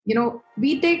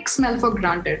we take smell for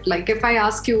granted. Like if I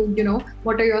ask you,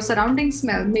 what are your surrounding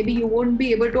smell, maybe you won't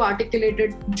be able to articulate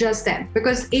it just then,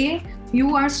 because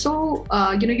you are so,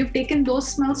 you've taken those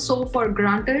smells so for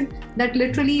granted that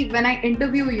literally when I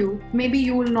interview you, maybe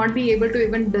you will not be able to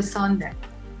even discern them.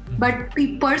 But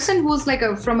the person who's like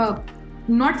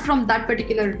not from that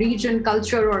particular region,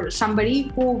 culture, or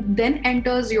somebody who then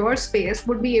enters your space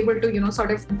would be able to, sort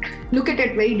of look at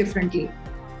it very differently.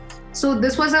 So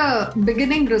this was a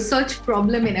beginning research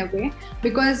problem in a way,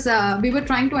 because we were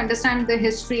trying to understand the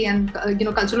history and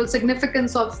cultural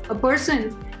significance of a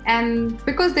person, and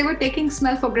because they were taking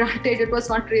smell for granted, it was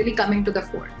not really coming to the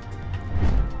fore.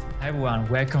 Hi everyone,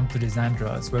 welcome to Design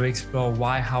Draws, where we explore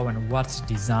why, how, and what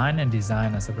design and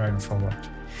designers are driving forward.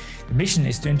 The mission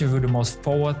is to interview the most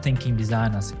forward-thinking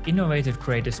designers, innovative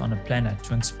creators on the planet,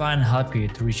 to inspire and help you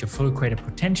to reach your full creative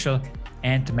potential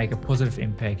and to make a positive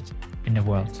impact in the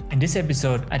world. In this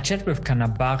episode, I chat with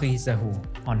Kadambari Sahu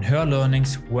on her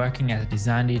learnings working as a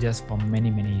design leader for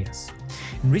many years.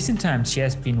 In recent times, she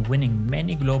has been winning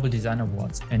many global design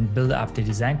awards and built up the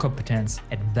design competence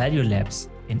at Value Labs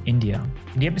in India.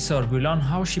 In the episode, we learn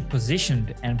how she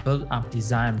positioned and built up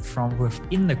design from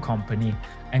within the company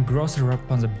and grows the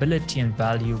responsibility and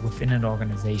value within an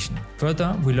organization.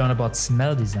 Further, we learn about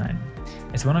smell design,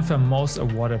 as one of her most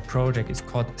awarded projects is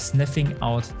called Sniffing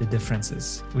Out the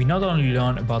Differences. We not only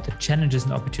learn about the challenges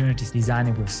and opportunities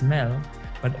designing with smell,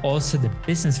 but also the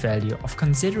business value of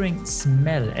considering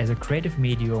smell as a creative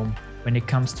medium when it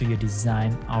comes to your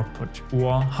design output,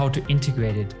 or how to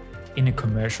integrate it in a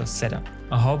commercial setup.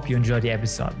 I hope you enjoy the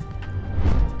episode.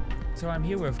 So I'm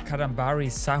here with Kadambari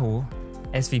Sahu,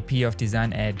 SVP of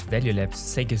Design at Value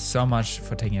Labs. Thank you so much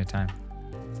for taking your time.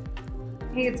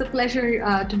 Hey, it's a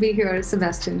pleasure to be here,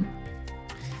 Sebastian.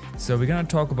 So we're going to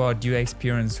talk about your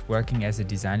experience working as a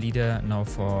design leader now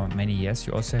for many years.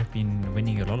 You also have been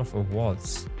winning a lot of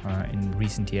awards in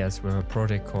recent years with a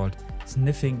project called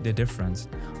Sniffing the Difference,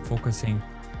 focusing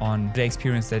on the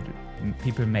experience that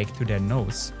people make to their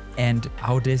nose and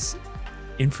how this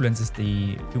influences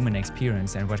the human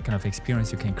experience and what kind of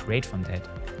experience you can create from that.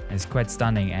 And it's quite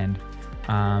stunning. And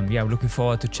I'm looking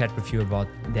forward to chat with you about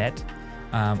that.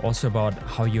 Also about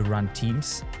how you run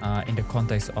teams in the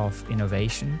context of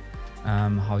innovation,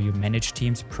 how you manage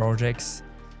teams, projects,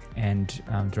 and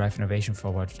drive innovation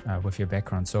forward with your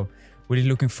background. So really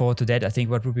looking forward to that. I think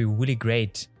what would be really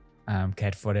great,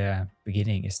 Kat, for the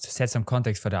beginning is to set some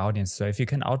context for the audience. So if you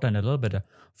can outline a little bit of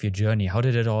your journey, how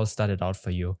did it all started out for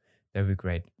you? That would be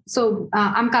great. So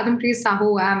I'm Kadambari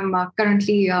Sahu. I'm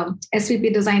currently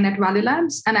SVP Design at Value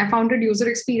Labs, and I founded User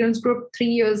Experience Group 3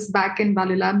 years back in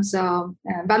Value Labs.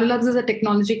 Value Labs is a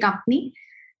technology company.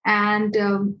 And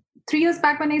 3 years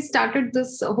back when I started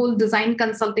this whole design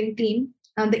consulting team,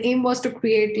 the aim was to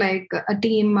create like a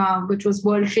team which was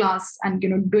world-class and,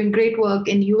 doing great work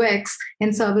in UX,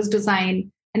 in service design,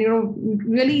 and,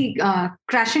 really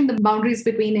crashing the boundaries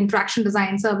between interaction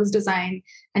design, service design,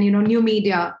 and, new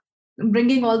media,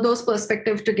 bringing all those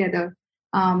perspectives together,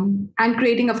 and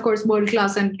creating, of course,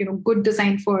 world-class and, good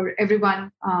design for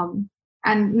everyone.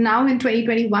 And now in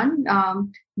 2021,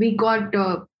 we got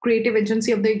Creative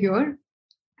Agency of the Year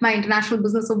by International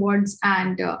Business Awards,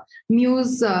 and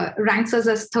Muse ranks us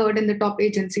as third in the top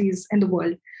agencies in the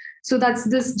world. So that's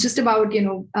this just about,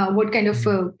 what kind of,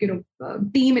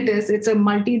 team it is. It's a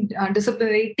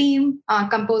multidisciplinary team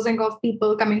composing of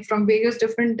people coming from various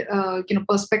different,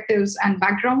 perspectives and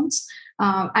backgrounds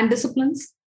and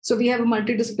disciplines. So we have a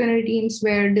multidisciplinary teams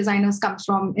where designers come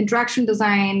from interaction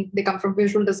design, they come from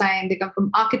visual design, they come from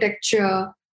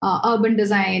architecture, urban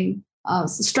design,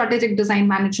 strategic design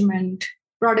management,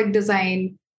 product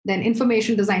design, then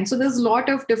information design. So there's a lot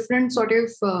of different sort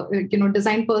of,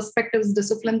 design perspectives,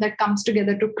 discipline that comes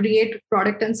together to create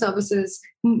product and services,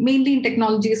 mainly in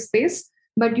technology space,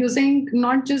 but using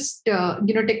not just,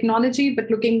 technology,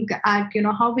 but looking at,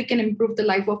 how we can improve the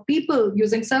life of people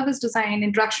using service design,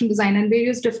 interaction design, and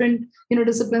various different,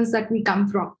 disciplines that we come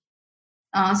from.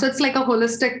 So it's like a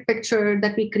holistic picture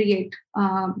that we create,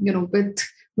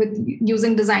 with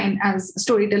using design as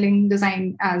storytelling,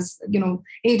 design as,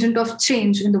 agent of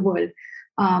change in the world.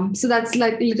 So that's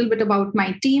like a little bit about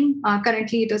my team.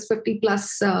 Currently, it is 50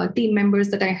 plus team members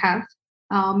that I have,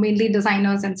 mainly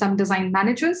designers and some design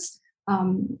managers.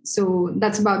 So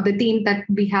that's about the team that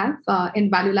we have in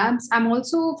Value Labs. I'm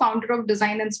also founder of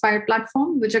Design Inspire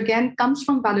platform, which again comes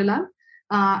from Value Lab.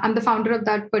 I'm the founder of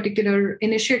that particular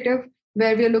initiative,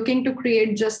 where we are looking to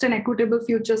create just and equitable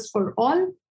futures for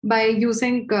all by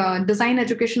using design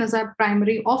education as our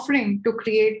primary offering to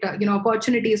create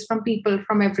opportunities from people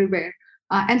from everywhere,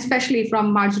 and especially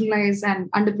from marginalized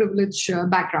and underprivileged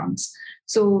backgrounds.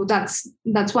 So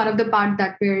that's one of the part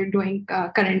that we're doing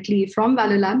currently from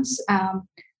Value Labs.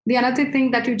 The another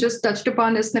thing that you just touched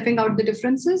upon is sniffing out the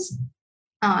differences.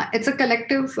 It's a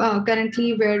collective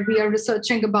currently where we are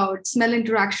researching about smell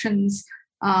interactions,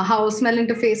 how smell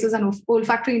interfaces and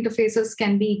olfactory interfaces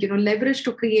can be leveraged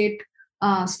to create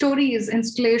stories,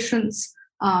 installations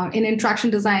in interaction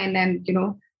design, and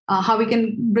how we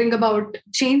can bring about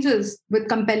changes with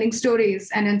compelling stories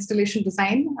and installation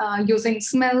design using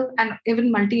smell and even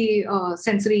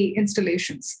multi-sensory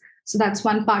installations. So that's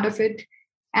one part of it.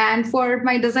 And for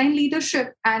my design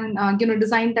leadership and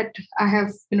design that I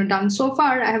have done so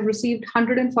far, I have received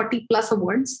 140 plus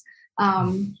awards,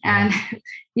 and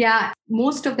yeah,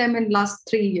 most of them in last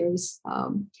 3 years.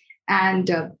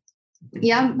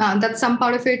 That's some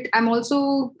part of it. I'm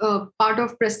also part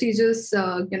of prestigious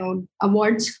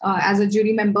awards as a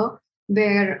jury member,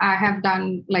 where I have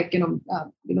done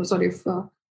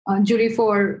jury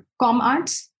for Com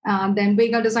Arts, then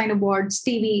Vega Design Awards,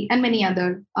 TV, and many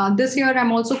other. This year,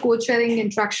 I'm also co-chairing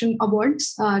Interaction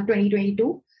Awards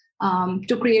 2022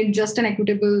 to create just and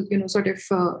equitable,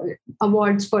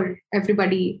 awards for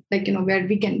everybody, where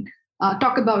we can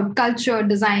talk about culture,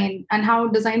 design, and how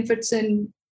design fits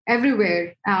in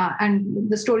everywhere, and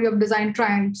the story of design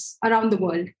triumphs around the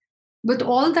world. With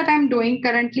all that I'm doing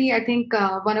currently, I think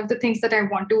one of the things that I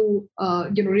want to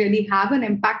really have an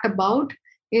impact about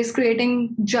is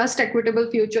creating just equitable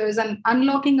futures and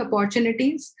unlocking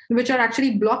opportunities which are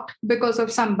actually blocked because of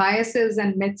some biases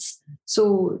and myths.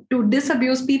 So to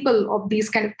disabuse people of these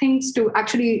kind of things, to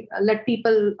actually let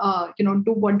people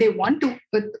do what they want to,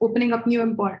 with opening up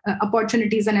new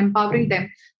opportunities and empowering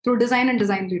them through design and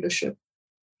design leadership.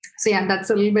 So yeah, that's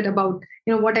a little bit about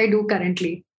what I do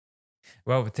currently.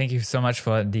 Well, thank you so much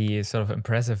for the sort of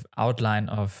impressive outline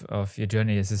of your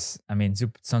journey. This is,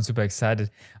 sounds super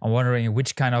excited. I'm wondering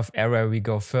which kind of area we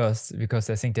go first, because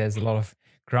I think there's a lot of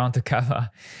ground to cover.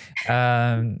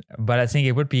 But I think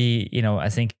it would be,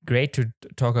 great to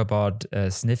talk about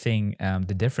sniffing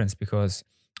the difference, because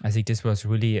I think this was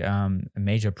really a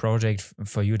major project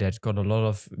for you that got a lot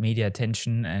of media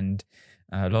attention and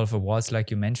a lot of awards, like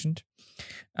you mentioned.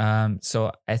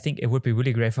 So I think it would be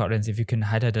really great for audience if you can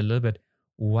highlight a little bit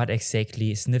what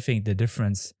exactly sniffing the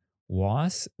difference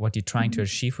was, what you're trying to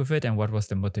achieve with it, and what was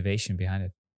the motivation behind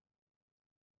it.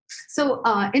 So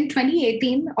in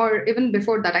 2018, or even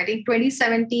before that, I think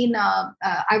 2017,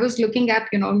 I was looking at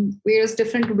various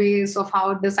different ways of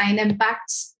how design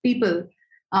impacts people.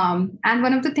 And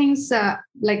one of the things, I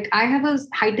have a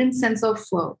heightened sense of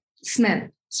smell,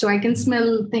 so I can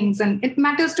smell things, and it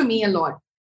matters to me a lot.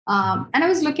 And I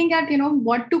was looking at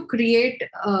what to create,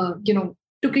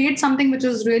 to create something which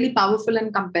is really powerful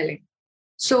and compelling.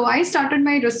 So I started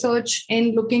my research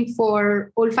in looking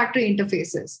for olfactory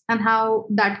interfaces and how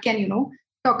that can,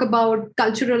 talk about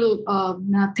cultural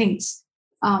things.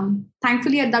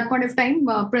 Thankfully, at that point of time,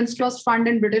 Prince Claus Fund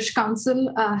and British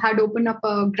Council had opened up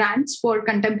grants for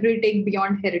contemporary take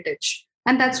beyond heritage.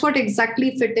 And that's what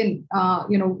exactly fit in,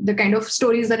 the kind of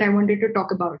stories that I wanted to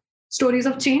talk about. Stories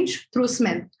of change through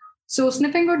smell. So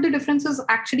sniffing out the differences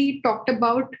actually talked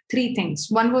about 3 things.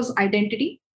 One was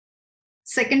identity.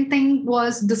 Second thing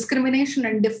was discrimination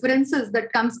and differences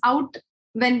that comes out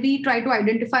when we try to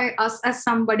identify us as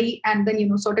somebody and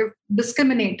then, sort of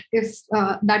discriminate if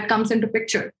that comes into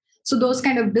picture. So those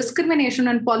kind of discrimination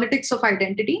and politics of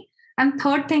identity. And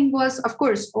third thing was, of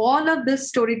course, all of this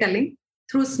storytelling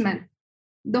through smell.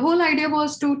 The whole idea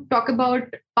was to talk about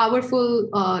powerful,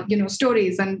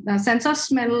 stories, and sense of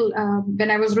smell.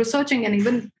 When I was researching, and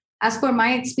even as per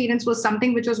my experience, was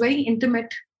something which was very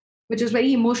intimate, which is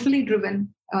very emotionally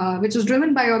driven, which is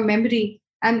driven by your memory,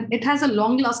 and it has a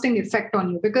long-lasting effect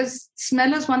on you, because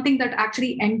smell is one thing that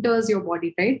actually enters your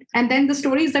body, right? And then the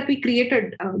stories that we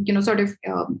created,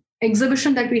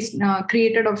 exhibition that we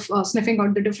created of sniffing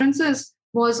out the differences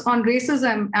was on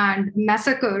racism and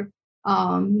massacre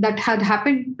that had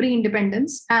happened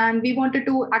pre-independence, and we wanted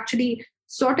to actually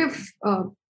sort of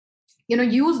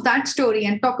use that story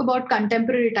and talk about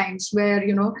contemporary times where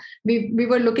we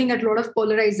were looking at a lot of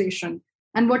polarization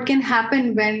and what can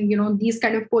happen when these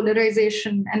kind of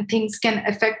polarization and things can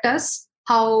affect us,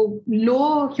 how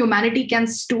low humanity can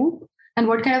stoop, and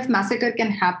what kind of massacre can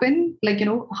happen,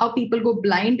 how people go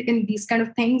blind in these kind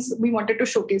of things. We wanted to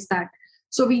showcase that.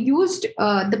 So we used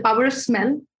the power of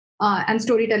smell and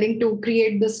storytelling to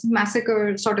create this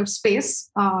massacre sort of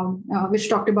space, which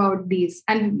talked about these.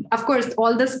 And of course,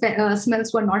 all the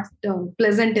smells were not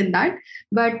pleasant in that,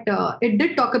 but it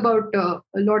did talk about a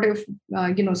lot of,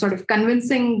 sort of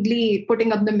convincingly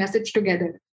putting up the message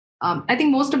together. I think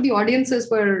most of the audiences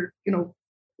were,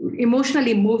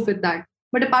 emotionally moved with that.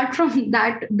 But apart from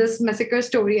that, this massacre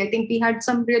story, I think we had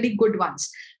some really good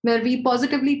ones where we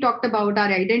positively talked about our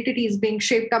identities being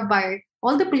shaped up by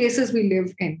all the places we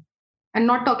live in, and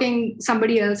not talking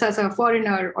somebody else as a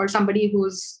foreigner or somebody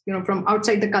who's from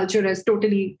outside the culture as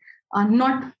totally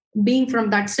not being from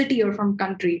that city or from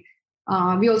country.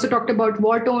 We also talked about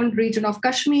war-torn region of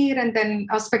Kashmir, and then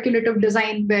a speculative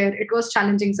design where it was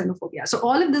challenging xenophobia. So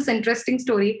all of this interesting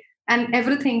story and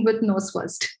everything with nose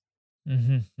first.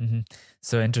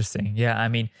 So interesting. Yeah, I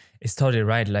mean, it's totally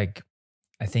right. Like,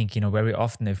 I think, very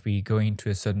often if we go into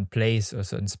a certain place or a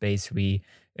certain space, we,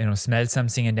 smell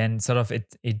something and then sort of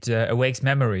it awakes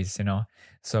memories,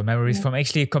 So memories from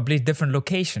actually a complete different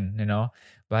location,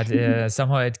 but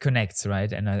somehow it connects,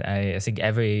 right? And I think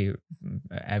every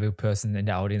person in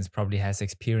the audience probably has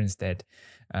experienced that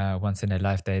once in their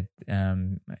life, that,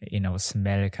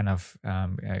 smell kind of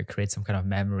creates some kind of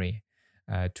memory.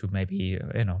 To maybe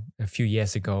a few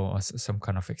years ago or some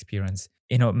kind of experience.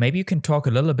 Maybe you can talk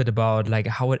a little bit about like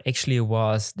how it actually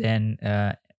was then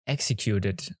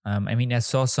executed. I mean, I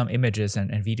saw some images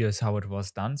and videos how it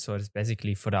was done. So it's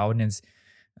basically, for the audience,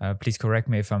 please correct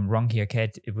me if I'm wrong here,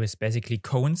 Kat, it was basically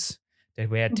cones that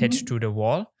were attached to the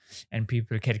wall, and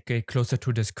people can get closer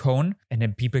to this cone, and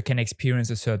then people can experience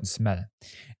a certain smell.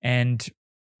 And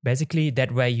basically,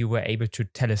 that way you were able to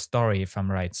tell a story, if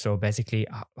I'm right. So basically,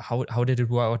 how did it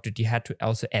work? Did you have to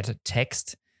also add a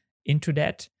text into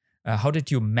that? How did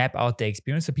you map out the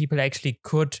experience so people actually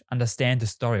could understand the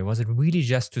story? Was it really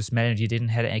just to smell and you didn't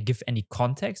have to give any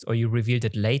context, or you revealed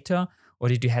it later? Or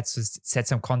did you have to set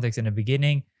some context in the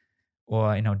beginning,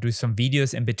 or do some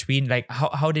videos in between? Like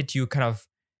how did you kind of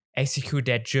execute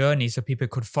that journey so people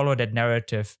could follow that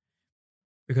narrative?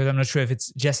 Because I'm not sure if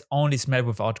it's just only smell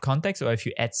without context, or if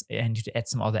you add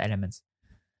some other elements.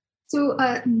 So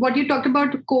what you talked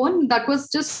about cone, that was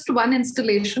just one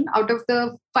installation out of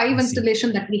the 5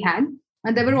 installation that we had.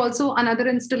 And there were also another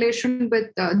installation with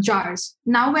jars.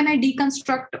 Now, when I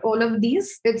deconstruct all of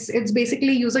these, it's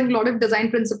basically using a lot of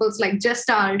design principles like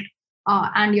Gestalt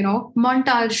and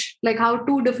montage, like how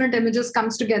 2 different images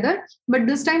comes together. But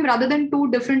this time, rather than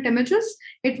 2 different images,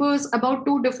 it was about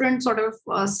 2 different sort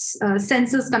of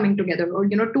senses coming together, or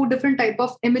 2 different type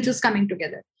of images coming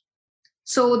together.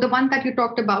 So the one that you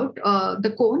talked about,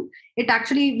 the cone, it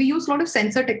actually, we use a lot of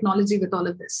sensor technology with all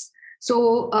of this.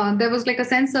 So there was like a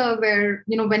sensor where,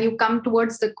 when you come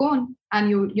towards the cone and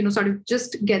you sort of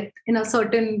just get in a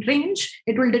certain range,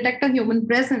 it will detect a human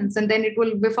presence, and then it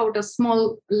will whiff out a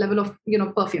small level of,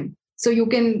 perfume. So you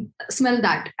can smell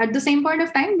that. At the same point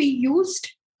of time, we used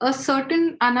a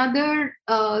certain another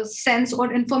sense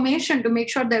or information to make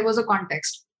sure there was a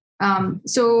context.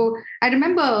 So I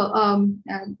remember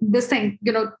this thing,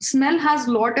 smell has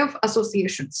a lot of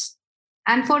associations.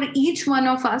 And for each one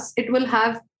of us, it will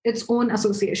have its own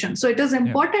association. So it is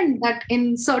important that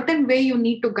in certain way you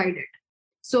need to guide it.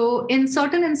 So in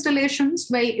certain installations,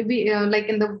 where we like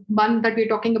in the one that we're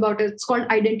talking about, it's called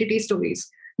identity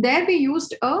stories. There we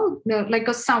used like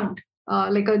a sound,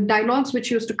 like a dialogues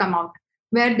which used to come out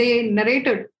where they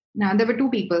narrated. There were 2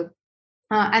 people.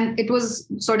 And it was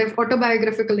sort of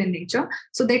autobiographical in nature.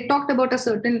 So they talked about a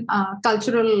certain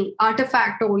cultural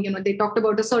artifact, or they talked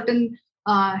about a certain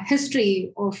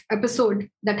history of episode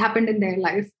that happened in their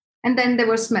life, and then there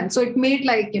were smells. So it made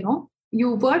like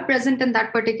you were present in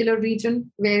that particular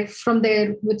region where from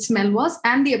there which smell was,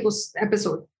 and the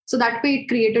episode. So that way it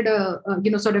created a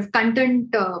sort of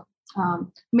content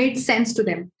made sense to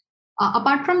them.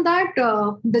 Apart from that,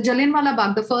 the Jallianwala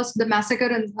Bagh, the massacre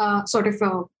and sort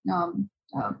of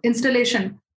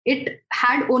installation, it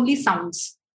had only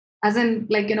sounds, as in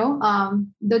like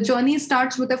the journey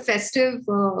starts with a festive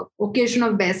occasion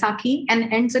of Baisakhi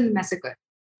and ends in massacre.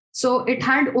 So it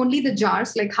had only the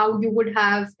jars, like how you would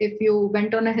have if you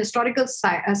went on a historical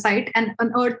site and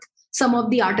unearthed some of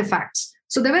the artifacts.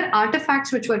 So there were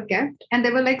artifacts which were kept, and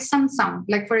there were like some sound,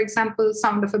 like for example,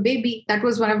 sound of a baby. That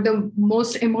was one of the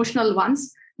most emotional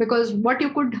ones, because what you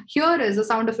could hear is the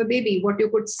sound of a baby. What you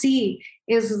could see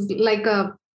is like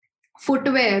a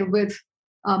footwear with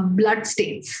blood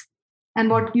stains. And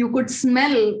what you could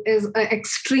smell is an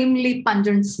extremely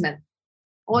pungent smell.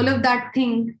 All of that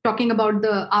thing talking about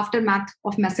the aftermath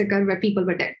of massacre where people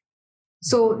were dead.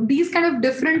 So these kind of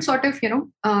different sort of,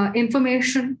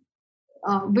 information,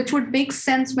 which would make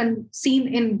sense when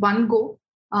seen in one go,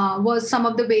 was some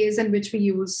of the ways in which we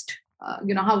used,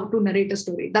 how to narrate a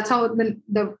story. That's how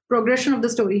the progression of the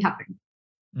story happened.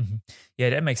 Mm-hmm.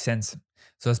 Yeah, that makes sense.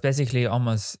 So it's basically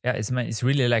almost, it's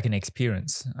really like an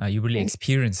experience. You really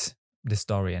experience the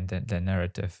story and the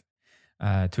narrative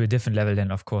to a different level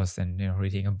than, of course, than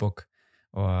reading a book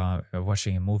or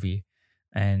watching a movie.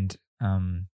 And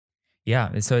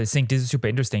Yeah, so I think this is super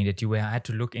interesting that you had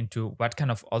to look into what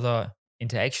kind of other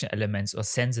interaction elements or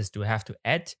senses do you have to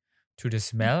add to the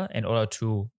smell in order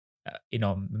to,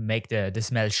 make the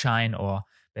smell shine, or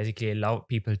basically allow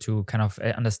people to kind of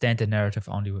understand the narrative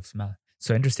only with smell.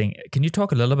 So interesting. Can you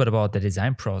talk a little bit about the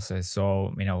design process?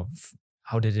 So,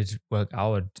 how did it work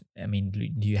out? I mean,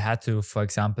 you had to, for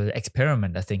example,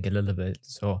 experiment, I think, a little bit.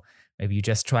 So maybe you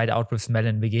just tried out with smell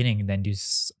in the beginning, and then you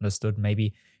understood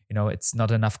maybe it's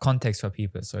not enough context for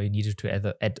people, so you needed to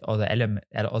add other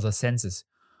add other senses,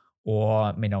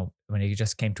 or when you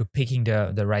just came to picking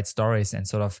the right stories and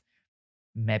sort of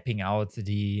mapping out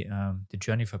the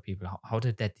journey for people. How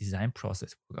did that design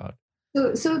process work out?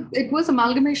 So it was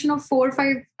amalgamation of 4 or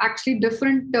 5 actually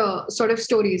different sort of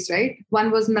stories, right?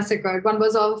 One was massacred, one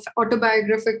was of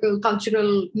autobiographical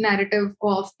cultural narrative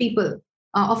of people,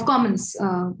 of commons,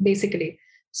 basically.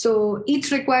 So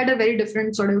each required a very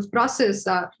different sort of process.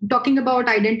 Talking about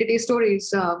identity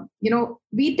stories,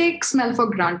 we take smell for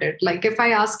granted. Like if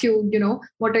I ask you,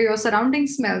 what are your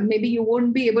surroundings smell, maybe you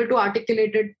won't be able to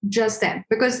articulate it just then,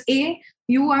 because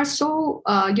you are so,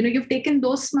 you've taken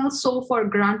those smells so for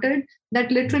granted that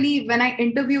literally when I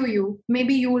interview you,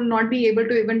 maybe you will not be able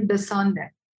to even discern them.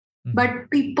 Mm-hmm. But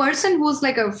the person who's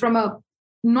like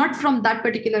not from that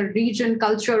particular region,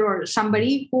 culture, or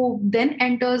somebody who then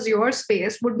enters your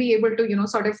space would be able to,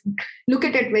 sort of look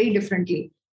at it very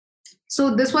differently.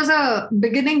 So this was a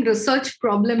beginning research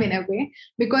problem in a way,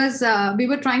 because we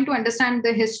were trying to understand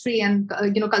the history and,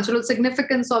 cultural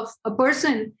significance of a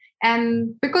person.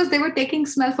 And because they were taking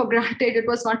smell for granted, it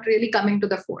was not really coming to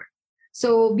the fore.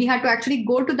 So we had to actually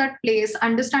go to that place,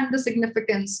 understand the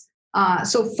significance.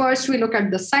 So first we look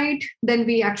at the site, then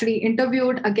we actually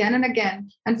interviewed again and again.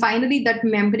 And finally that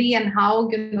memory and how,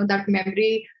 that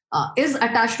memory is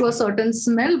attached to a certain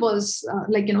smell was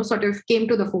sort of came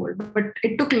to the fore. But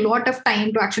it took a lot of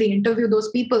time to actually interview those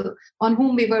people on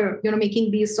whom we were,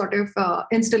 making these sort of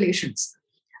installations.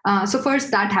 So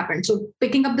first that happened. So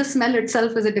picking up the smell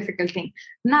itself is a difficult thing.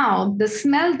 Now, the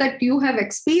smell that you have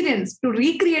experienced, to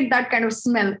recreate that kind of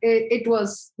smell, it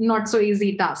was not so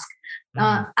easy task.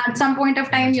 At some point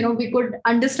of time, we could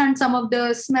understand some of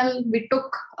the smell we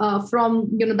took from,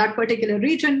 that particular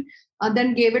region,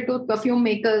 then gave it to perfume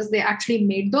makers. They actually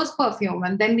made those perfume.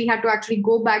 And then we had to actually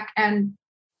go back and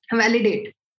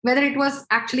validate whether it was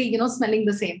actually, smelling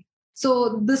the same.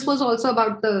 So this was also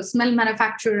about the smell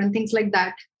manufacture and things like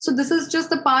that. So this is just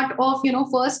the part of,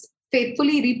 first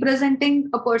faithfully representing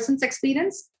a person's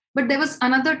experience. But there was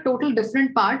another total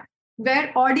different part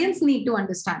where audience need to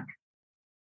understand.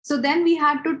 So then we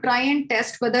had to try and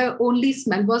test whether only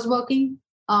smell was working.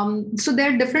 So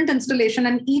there are different installation,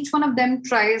 and each one of them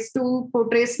tries to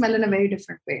portray smell in a very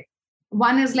different way.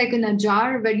 One is like in a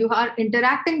jar where you are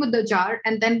interacting with the jar,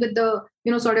 and then with the,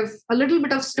 sort of a little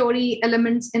bit of story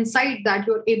elements inside that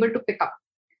you're able to pick up.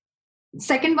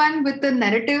 Second one with the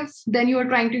narrative, then you are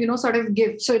trying to, sort of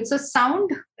give. So it's a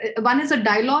sound. One is a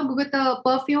dialogue with a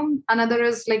perfume. Another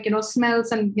is like,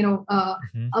 smells, and,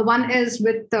 one is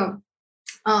with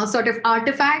sort of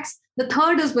artifacts. The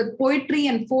third is with poetry,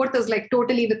 and fourth is like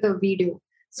totally with a video.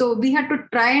 So we had to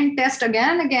try and test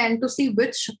again and again to see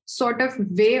which sort of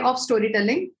way of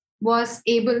storytelling was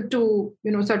able to,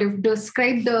 sort of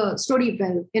describe the story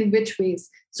well, in which ways.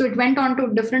 So it went on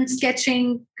to different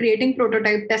sketching, creating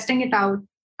prototype, testing it out.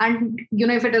 And,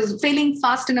 if it is failing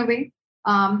fast in a way,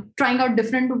 trying out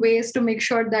different ways to make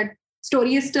sure that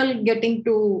story is still getting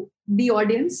to the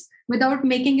audience without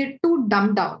making it too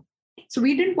dumbed down. So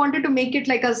we didn't want to make it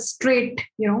like a straight,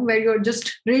 where you're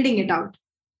just reading it out.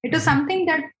 It is something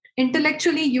that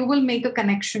intellectually you will make a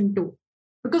connection to,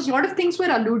 because a lot of things were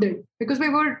alluded, because we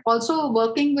were also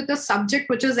working with a subject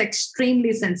which is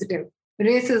extremely sensitive: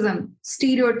 racism,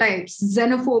 stereotypes,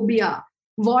 xenophobia,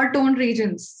 war-torn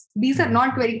regions. These are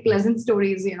not very pleasant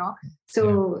stories,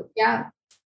 So yeah.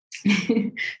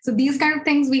 So these kind of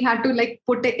things we had to like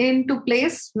put into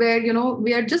place where,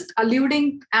 we are just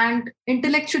alluding, and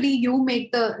intellectually you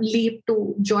make the leap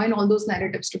to join all those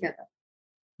narratives together.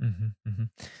 Mm-hmm, mm-hmm.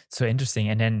 So interesting.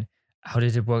 And then how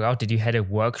did it work out? Did you had a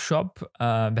workshop,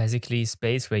 basically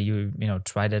space where you,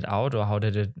 tried it out, or how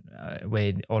did it,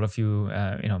 where all of you,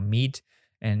 meet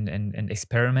and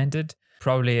experimented?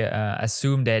 Probably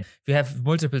assume that if you have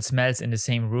multiple smells in the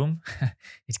same room,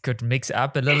 it could mix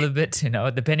up a little bit,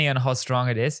 depending on how strong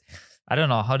it is. I don't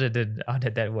know. How did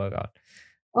that work out?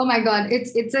 Oh my God.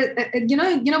 It's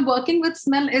working with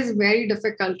smell is very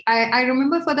difficult. I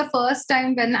remember for the first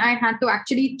time when I had to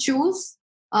actually choose,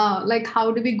 like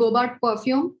how do we go about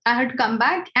perfume? I had come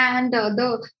back and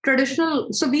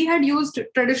so we had used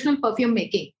traditional perfume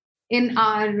making in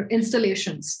our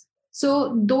installations.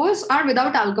 So those are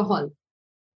without alcohol.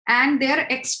 and they're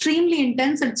extremely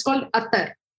intense. It's called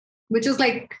attar, which is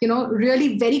like,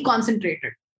 really very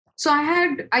concentrated. So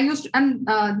I used, and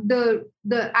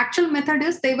the actual method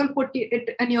is they will put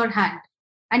it in your hand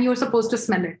and you're supposed to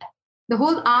smell it. The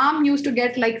whole arm used to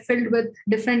get like filled with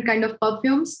different kind of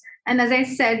perfumes. And as I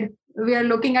said, we are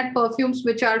looking at perfumes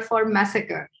which are for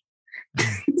massacre.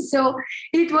 So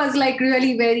it was like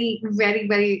really very, very,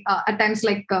 very, at times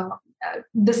like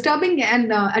disturbing.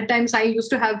 And at times I used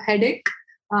to have headache.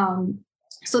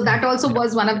 So that also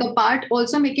was one of the part.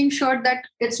 Also making sure that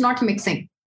it's not mixing.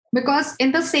 Because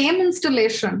in the same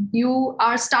installation, you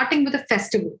are starting with a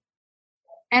festival,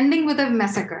 ending with a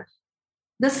massacre.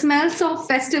 The smells of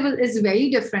festival is very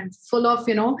different, full of,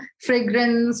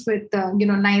 fragrance with,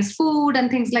 nice food and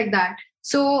things like that.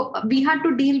 So we had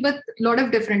to deal with a lot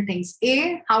of different things.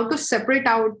 How to separate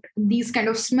out these kind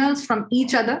of smells from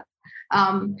each other.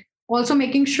 Also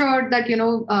making sure that,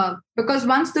 because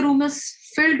once the room is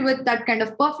filled with that kind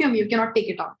of perfume, you cannot take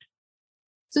it out.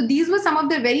 So these were some of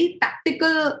the very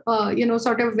tactical,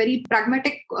 sort of very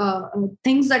pragmatic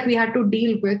things that we had to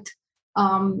deal with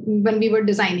when we were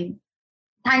designing.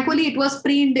 Thankfully, it was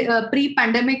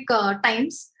pre-pandemic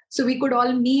times. So we could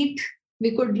all meet.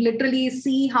 We could literally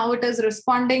see how it is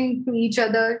responding to each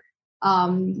other.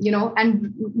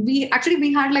 And we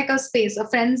had like a space. A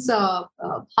friend's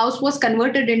house was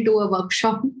converted into a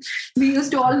workshop. We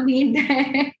used to all meet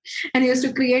there and used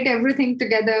to create everything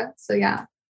together. So yeah.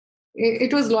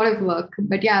 It was a lot of work,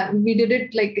 but yeah, we did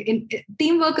it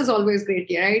teamwork is always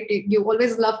great, right? You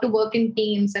always love to work in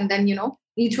teams, and then,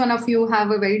 each one of you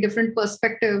have a very different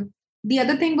perspective. The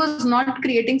other thing was not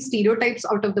creating stereotypes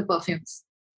out of the perfumes.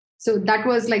 So that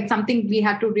was like something we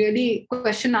had to really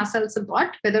question ourselves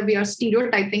about, whether we are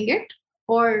stereotyping it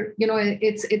or,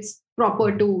 it's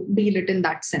proper to deal it in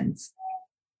that sense.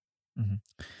 Mm-hmm.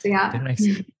 So yeah.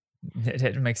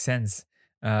 That makes sense.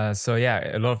 So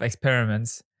yeah, a lot of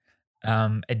experiments.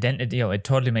 And then it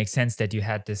totally makes sense that you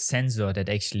had this sensor that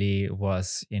actually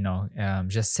was,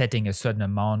 just setting a certain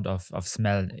amount of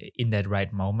smell in that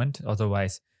right moment.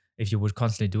 Otherwise, if you would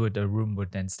constantly do it, the room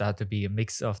would then start to be a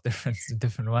mix of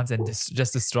different ones, and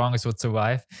just the strongest would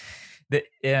survive.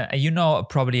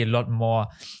 Probably a lot more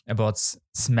about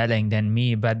smelling than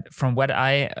me, but from what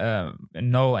I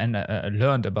know and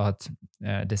learned about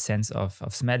the sense of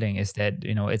smelling is that,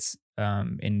 it's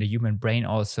in the human brain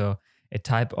also a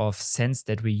type of sense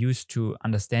that we use to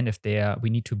understand if we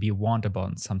need to be warned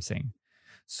about something.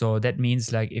 So that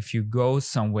means like if you go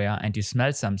somewhere and you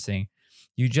smell something,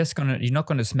 you're not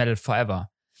gonna smell it forever.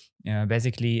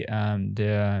 Basically,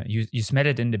 you smell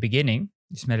it in the beginning,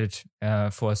 you smell it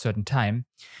for a certain time,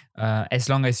 as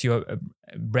long as your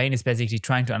brain is basically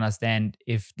trying to understand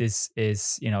if this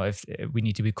is, if we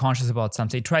need to be conscious about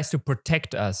something. It tries to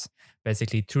protect us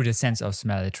basically through the sense of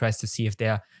smell. It tries to see if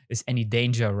there is any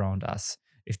danger around us,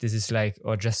 if this is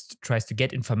or just tries to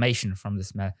get information from the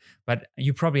smell. But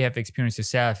you probably have experienced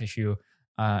yourself if you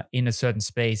in a certain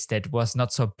space that was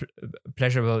not so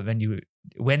pleasurable when you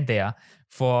went there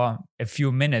for a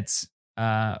few minutes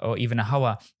or even an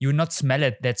hour, you will not smell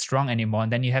it that strong anymore.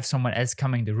 And then you have someone else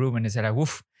coming in the room and they say like,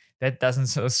 woof, that doesn't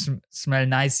smell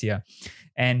nice here.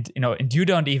 And, and you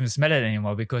don't even smell it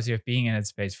anymore because you've been in that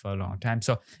space for a long time.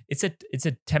 So it's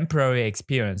a temporary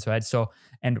experience, right? So,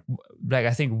 and like,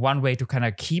 I think one way to kind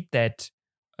of keep that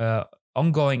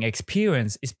ongoing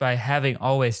experience is by having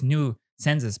always new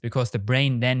senses, because the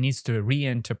brain then needs to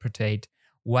reinterpret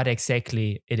what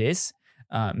exactly it is.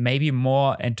 Maybe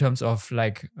more in terms of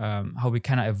like how we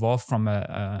kind of evolve from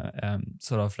a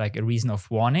sort of like a reason of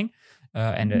warning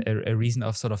and a reason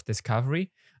of sort of discovery,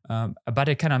 but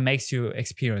it kind of makes you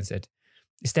experience it.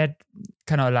 Is that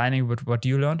kind of aligning with what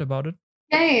you learned about it?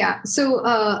 Yeah. So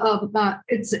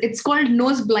it's called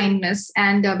nose blindness.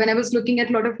 And when I was looking at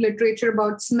a lot of literature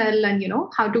about smell and,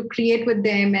 how to create with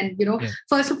them. And,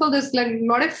 first of all, there's like a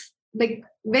lot of like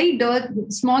very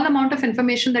small amount of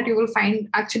information that you will find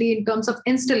actually in terms of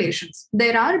installations.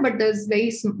 There are, but there's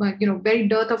very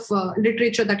dearth of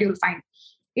literature that you'll find.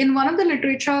 In one of the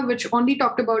literature, which only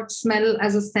talked about smell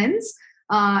as a sense,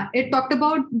 it talked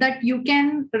about that you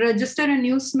can register a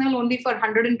new smell only for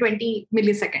 120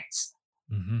 milliseconds.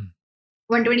 Mm-hmm.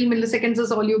 120 milliseconds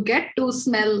is all you get to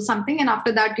smell something, and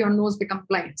after that your nose becomes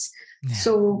blind. Yeah.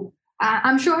 So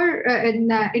I'm sure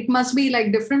it must be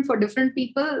like different for different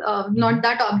people, not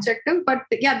that objective, but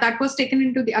yeah, that was taken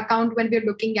into the account when we're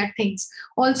looking at things.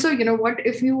 Also,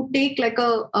 if you take like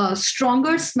a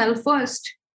stronger smell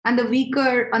first and the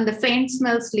weaker and the faint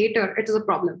smells later, it is a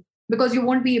problem, because you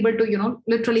won't be able to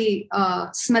literally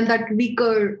smell that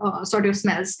weaker sort of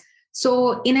smells.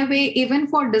 So in a way, even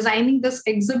for designing this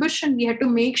exhibition, we had to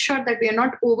make sure that we are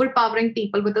not overpowering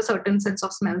people with a certain sense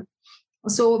of smell.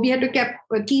 So we had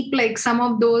to keep like some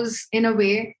of those in a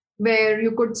way where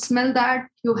you could smell that,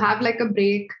 you have like a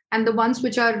break, and the ones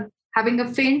which are having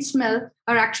a faint smell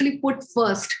are actually put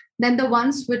first, then the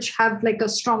ones which have like a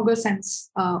stronger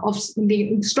sense of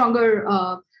the stronger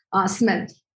smell.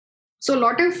 So a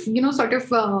lot of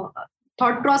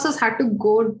thought process had to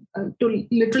go to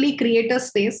literally create a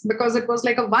space, because it was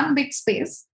like a one big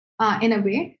space in a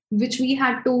way, which we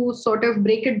had to sort of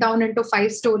break it down into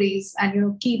 5 stories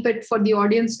and keep it for the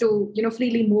audience to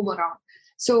freely move around.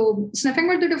 So sniffing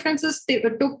with the differences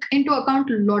took into account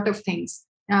a lot of things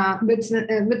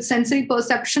with sensory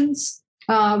perceptions,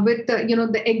 with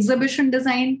the exhibition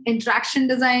design, interaction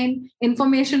design,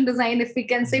 information design, if we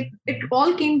can say. It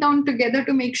all came down together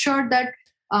to make sure that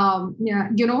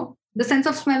the sense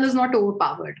of smell is not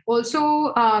overpowered.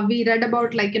 Also, we read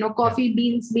about coffee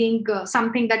beans being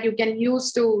something that you can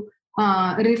use to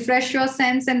refresh your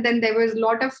sense, and then there was a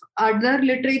lot of other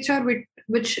literature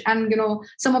which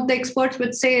some of the experts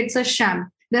would say it's a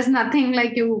sham. There's nothing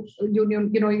like you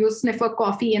sniff a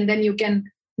coffee and then you can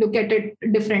look at it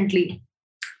differently.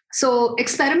 So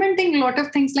experimenting a lot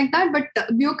of things like that, but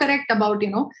you're correct about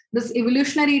this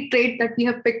evolutionary trait that we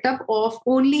have picked up of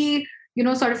only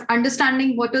sort of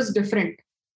understanding what is different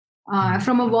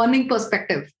from a warning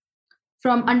perspective,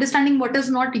 from understanding what is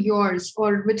not yours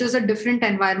or which is a different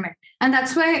environment. And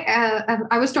that's why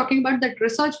I was talking about that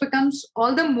research becomes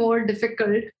all the more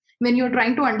difficult when you're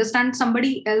trying to understand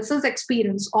somebody else's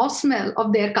experience of smell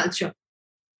of their culture,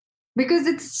 because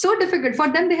it's so difficult for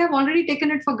them. They have already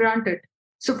taken it for granted.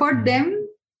 So for them,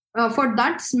 for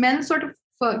that smell sort of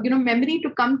memory to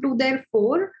come to their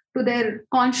fore, to their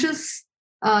conscious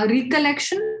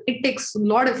recollection, it takes a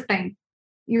lot of time.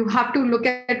 You have to look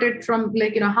at it from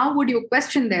how would you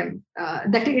question them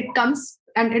that it comes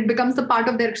and it becomes the part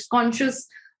of their conscious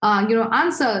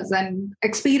answers and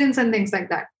experience and things like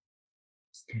that.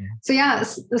 So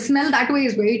the smell that way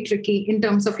is very tricky in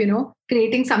terms of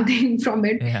creating something from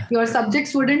it. Your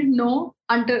subjects wouldn't know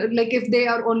until if they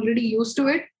are already used to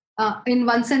it, in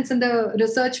one sense in the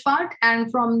research part,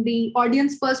 and from the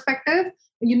audience perspective,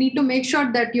 you need to make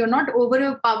sure that you're not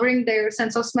overpowering their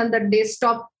sense of smell, that they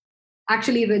stop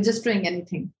actually registering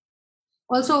anything.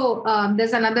 Also,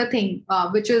 there's another thing,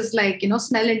 which is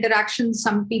smell interactions.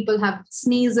 Some people have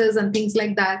sneezes and things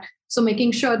like that. So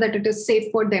making sure that it is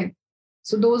safe for them.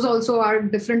 So those also are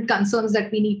different concerns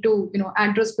that we need to,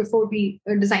 address before we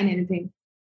design anything.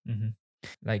 Mm-hmm.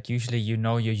 Like usually,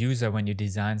 your user when you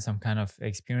design some kind of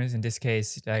experience. In this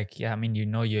case,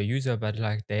 your user, but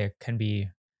they can be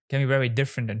very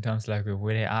different in terms where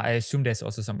they are. I assume there's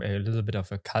also a little bit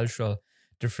of a cultural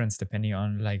difference depending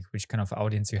on which kind of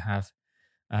audience you have.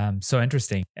 So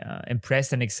interesting.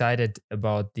 Impressed and excited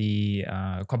about the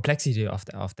complexity of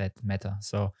that matter.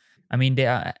 So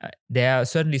there are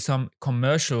certainly some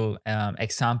commercial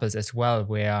examples as well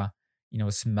where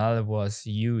smell was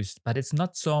used, but it's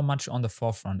not so much on the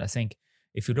forefront. I think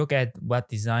if you look at what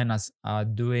designers are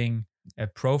doing a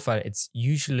profile, it's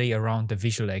usually around the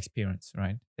visual experience,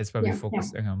 right? That's where we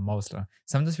focus most on.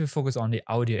 Sometimes we focus on the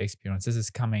audio experience. This is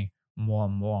coming more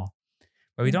and more,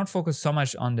 but we don't focus so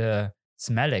much on the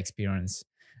smell experience.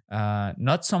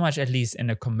 Not so much, at least in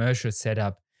a commercial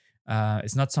setup.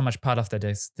 It's not so much part of the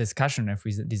discussion if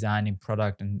we're designing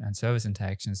product and service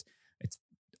interactions. It's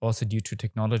also due to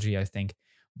technology, I think.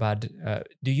 But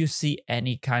do you see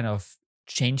any kind of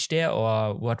change there,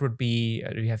 or what would be?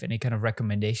 Do you have any kind of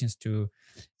recommendations to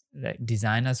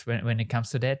designers when it comes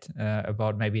to that,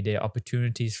 about maybe the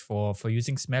opportunities for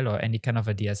using smell, or any kind of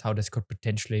ideas how this could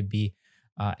potentially be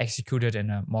executed in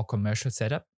a more commercial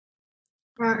setup?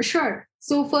 Sure.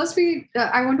 So first,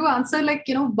 I want to answer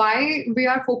why we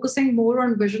are focusing more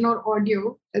on vision or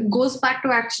audio. It goes back to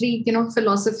actually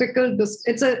philosophical.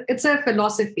 It's a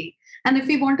philosophy, and if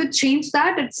we want to change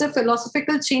that, it's a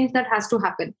philosophical change that has to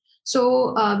happen.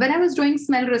 So when I was doing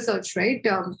smell research, right,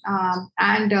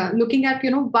 and looking at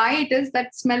why it is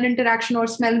that smell interaction or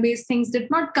smell based things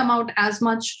did not come out as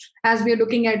much as we are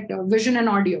looking at vision and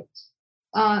audio.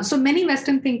 So many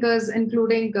Western thinkers,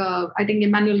 including I think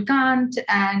Immanuel Kant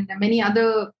and many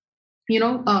other,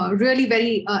 really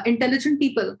very intelligent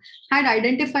people, had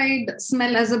identified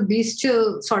smell as a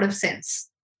bestial sort of sense,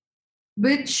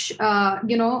 which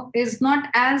is not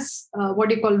as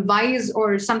wise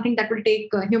or something that will take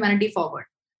humanity forward.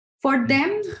 For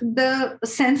them, the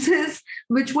senses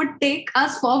which would take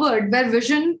us forward were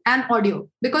vision and audio,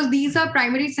 because these are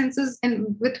primary senses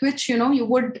with which you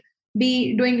would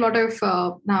be doing a lot of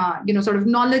sort of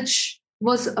knowledge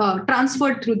was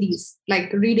transferred through these,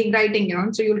 like reading,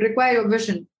 writing, so you'll require your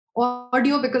vision.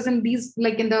 Audio, because in these,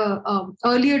 like in the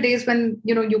earlier days when,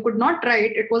 you could not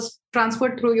write, it was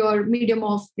transferred through your medium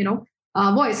of,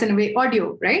 voice, in a way,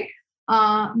 audio, right?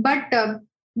 But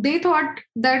they thought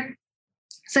that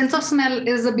sense of smell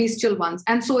is a bestial one,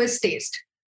 and so is taste.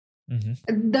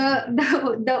 Mm-hmm.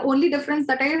 The only difference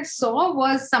that I saw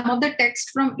was some of the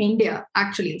text from India,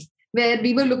 actually, where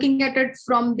we were looking at it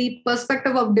from the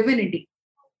perspective of divinity.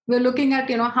 We're looking at,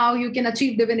 how you can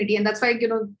achieve divinity. And that's why,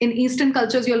 in Eastern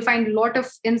cultures, you'll find a lot of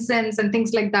incense and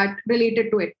things like that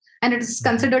related to it. And it is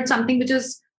considered something which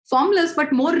is formless,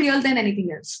 but more real than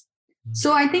anything else.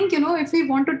 So I think, if we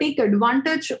want to take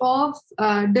advantage of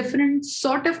different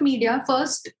sort of media,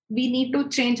 first, we need to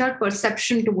change our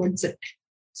perception towards it.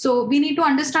 So we need to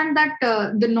understand that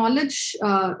the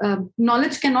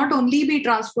knowledge cannot only be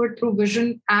transferred through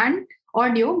vision and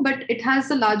audio, but it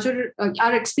has a larger,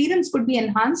 our experience could be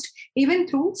enhanced even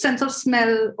through sense of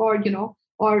smell or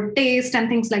taste and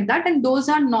things like that. And those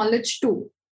are knowledge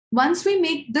too. Once we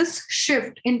make this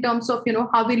shift in terms of,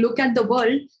 how we look at the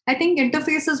world, I think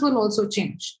interfaces will also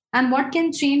change. And what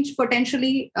can change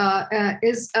potentially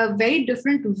is a very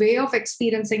different way of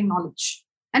experiencing knowledge.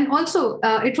 And also,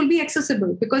 it will be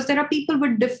accessible because there are people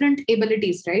with different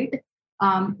abilities, right?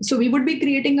 So we would be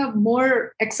creating a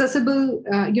more accessible,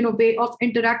 way of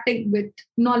interacting with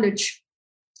knowledge.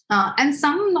 And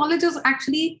some knowledge is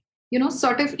actually,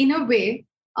 sort of in a way,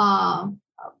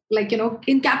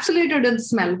 encapsulated in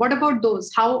smell. What about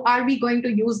those? How are we going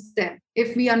to use them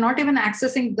if we are not even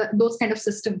accessing those kind of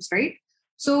systems, right?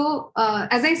 So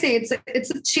as I say,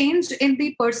 it's a change in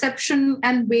the perception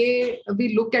and way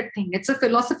we look at things. It's a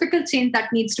philosophical change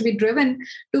that needs to be driven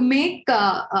to make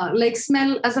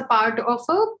smell as a part of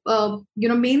a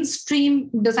mainstream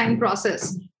design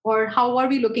process, or how are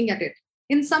we looking at it?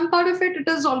 In some part of it, it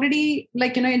is already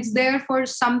it's there for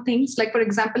some things, like for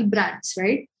example, brands,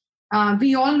 right?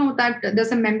 We all know that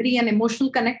there's a memory and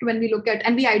emotional connect when we look at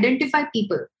and we identify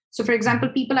people. So, for example,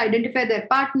 people identify their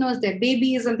partners, their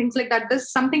babies, and things like that.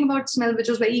 There's something about smell which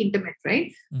is very intimate,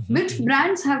 right? Mm-hmm. Which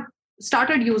brands have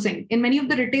started using. In many of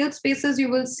the retail spaces, you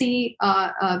will see,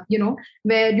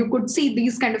 where you could see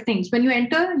these kind of things. When you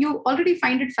enter, you already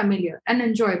find it familiar and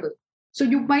enjoyable. So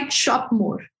you might shop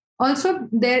more. Also,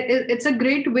 it's a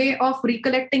great way of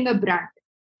recollecting a brand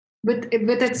with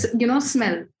its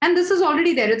smell. And this is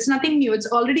already there. It's nothing new.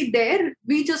 It's already there.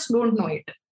 We just don't know it.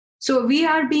 So we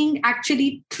are being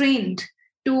actually trained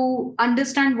to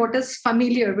understand what is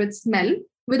familiar with smell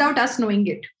without us knowing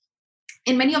it.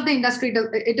 In many of the industry,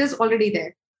 it is already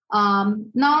there.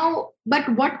 Now, but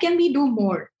what can we do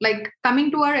more? Like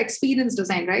coming to our experience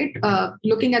design, right?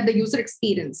 Looking at the user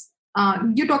experience.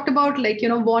 You talked about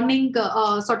warning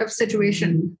sort of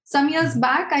situation. Some years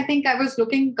back, I think I was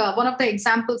looking one of the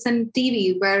examples in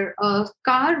TV where a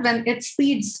car, when it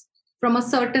speeds from a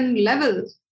certain level,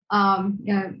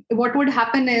 what would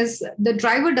happen is the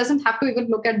driver doesn't have to even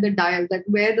look at the dial that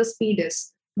where the speed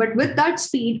is. But with that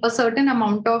speed, a certain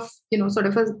amount of, sort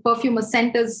of a perfume, a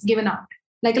scent is given out,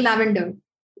 like a lavender.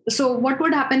 So what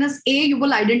would happen is, A, you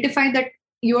will identify that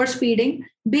you are speeding.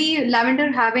 B,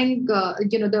 lavender having,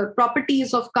 the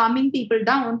properties of calming people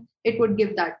down, it would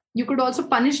give that. You could also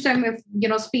punish them if,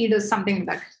 speed is something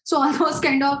like that. So all those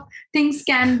kind of things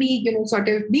can be, sort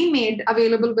of be made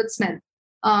available with smell.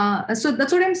 So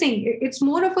that's what I'm saying. It's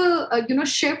more of a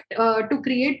shift to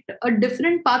create a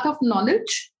different path of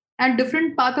knowledge and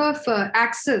different path of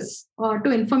access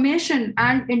to information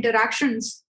and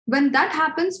interactions. When that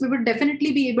happens, we would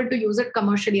definitely be able to use it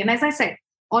commercially. And as I said,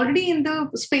 already in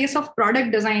the space of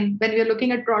product design, when we are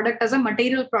looking at product as a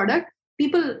material product,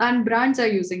 people and brands are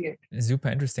using it. Super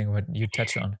interesting what you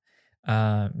touch on.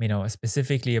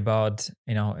 Specifically about,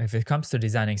 if it comes to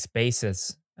designing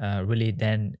spaces, really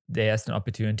then there's an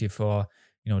opportunity for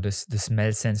the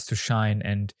smell sense to shine,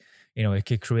 and it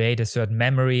could create a certain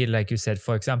memory, like you said,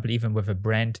 for example, even with a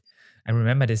brand. I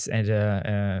remember this at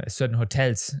certain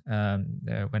hotels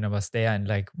when I was there and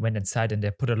went inside, and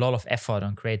they put a lot of effort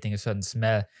on creating a certain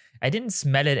smell. I didn't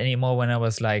smell it anymore when I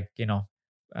was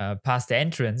past the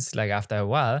entrance, after a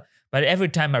while, but every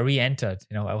time I re-entered,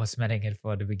 I was smelling it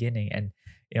for the beginning. And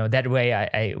that way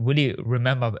I really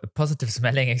remember a positive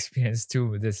smelling experience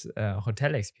to this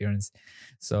hotel experience.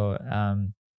 So,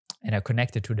 and I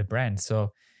connected to the brand.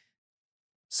 So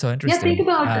interesting. Yeah, think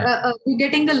about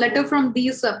getting a letter from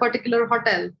these particular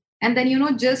hotel, and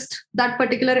then, just that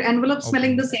particular envelope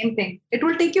smelling the same thing. It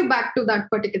will take you back to that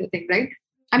particular thing, right?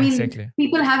 I mean, exactly.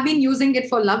 People have been using it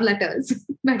for love letters,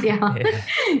 but yeah.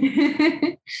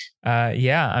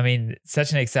 I mean,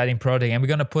 such an exciting project, and we're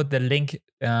gonna put the link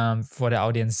for the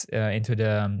audience into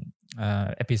the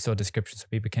episode description so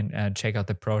people can check out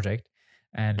the project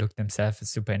and look themselves.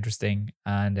 It's super interesting,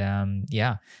 and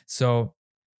so.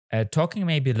 Talking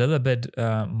maybe a little bit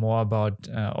more about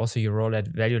also your role at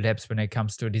Value Labs when it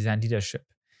comes to design leadership.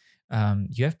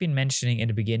 You have been mentioning in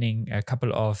the beginning a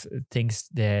couple of things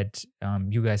that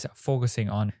you guys are focusing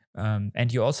on,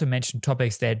 and you also mentioned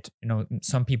topics that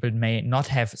some people may not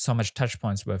have so much touch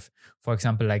points with. For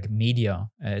example, like media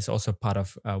is also part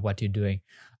of what you're doing.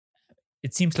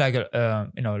 It seems like a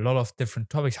lot of different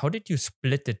topics. How did you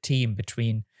split the team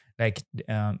between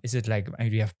is it like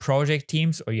you have project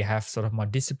teams or you have sort of more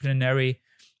disciplinary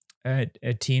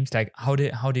teams? Like how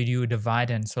did you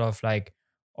divide and sort of like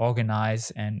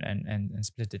organize and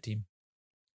split the team?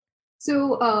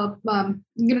 So,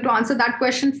 to answer that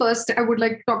question first, I would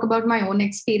like to talk about my own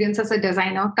experience as a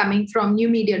designer coming from new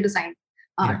media design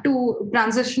to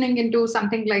transitioning into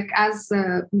something like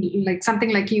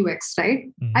something like UX, right?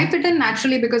 Mm-hmm. I fit in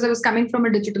naturally because I was coming from a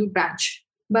digital branch.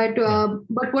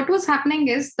 But what was happening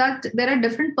is that there are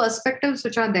different perspectives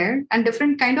which are there and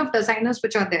different kind of designers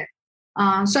which are there.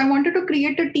 So I wanted to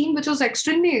create a team which was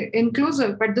extremely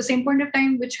inclusive, but at the same point of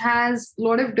time, which has a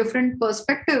lot of different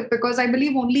perspective, because I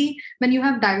believe only when you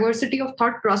have diversity of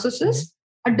thought processes,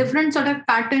 a different sort of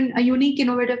pattern, a unique,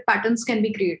 innovative patterns can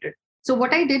be created. So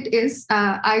what I did is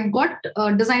I got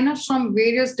designers from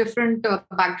various different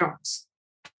backgrounds.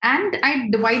 And I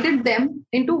divided them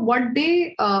into what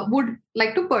they would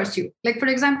like to pursue. Like, for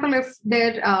example, if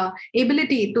their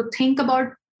ability to think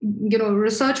about,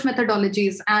 research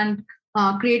methodologies and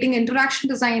creating interaction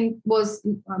design was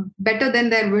better than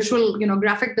their visual,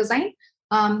 graphic design.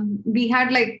 We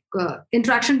had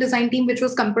interaction design team, which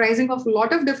was comprising of a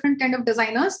lot of different kind of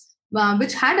designers,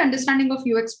 which had understanding of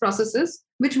UX processes,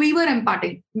 which we were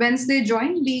imparting. Once they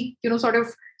joined, we, sort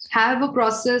of have a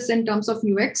process in terms of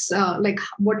UX, like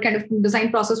what kind of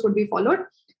design process would be followed.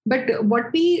 But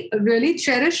what we really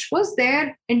cherish was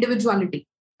their individuality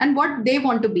and what they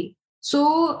want to be.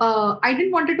 So I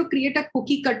didn't want to create a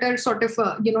cookie cutter sort of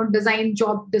design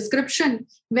job description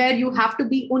where you have to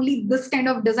be only this kind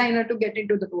of designer to get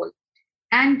into the role.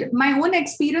 And my own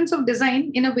experience of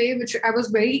design, in a way which I was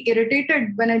very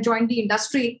irritated when I joined the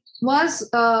industry, was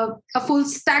a full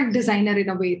stack designer, in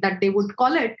a way that they would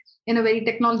call it in a very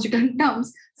technological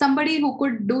terms, somebody who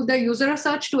could do the user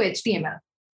search to HTML.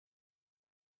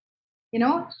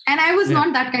 And I was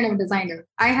not that kind of designer.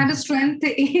 I had a strength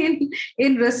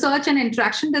in research and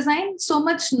interaction design, so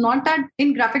much not that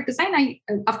in graphic design. I,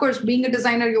 of course, being a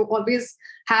designer, you always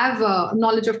have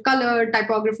knowledge of color,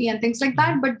 typography, and things like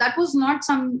that. But that was not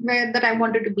somewhere that I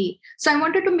wanted to be. So I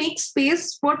wanted to make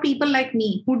space for people like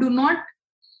me who do not,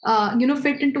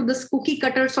 fit into this cookie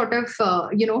cutter sort of,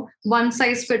 one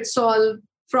size fits all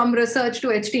from research to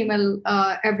HTML,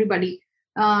 everybody.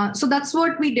 So that's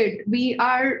what we did. We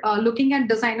are looking at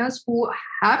designers who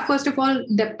have, first of all,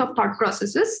 depth of thought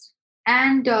processes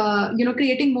and,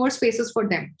 creating more spaces for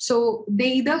them. So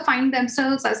they either find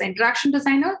themselves as interaction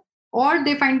designer or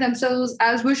they find themselves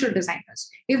as visual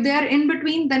designers. If they are in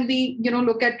between, then we,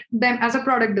 look at them as a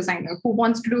product designer who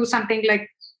wants to do something like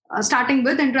starting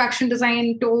with interaction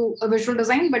design to a visual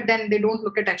design, but then they don't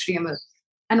look at HTML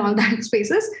and all that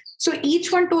spaces. So each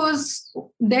one towards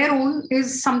their own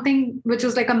is something which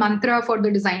is like a mantra for the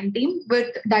design team, with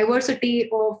diversity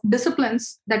of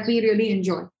disciplines that we really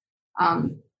enjoy.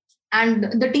 And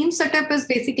the team setup is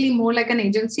basically more like an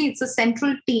agency. It's a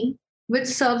central team which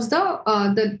serves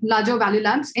the larger Value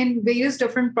Labs in various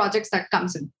different projects that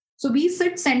comes in. So we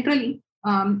sit centrally,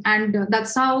 and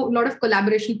that's how a lot of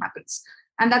collaboration happens.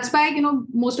 And that's why,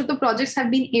 most of the projects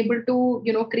have been able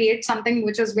to, create something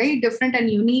which is very different and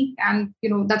unique. And,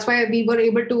 that's why we were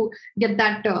able to get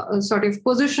that sort of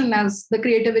position as the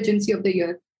creative agency of the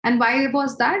year. And why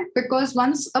was that? Because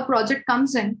once a project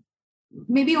comes in,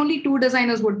 maybe only 2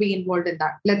 designers would be involved in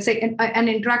that. Let's say an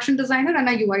interaction designer and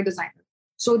a UI designer.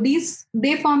 So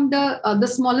they form the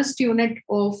smallest unit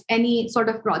of any sort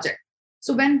of project.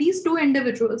 So when these 2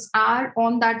 individuals are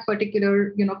on that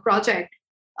particular, project,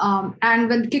 and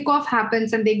when kickoff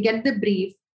happens and they get the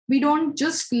brief, we don't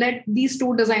just let these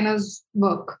 2 designers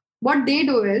work. What they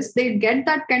do is they get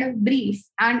that kind of brief,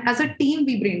 and as a team,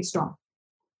 we brainstorm.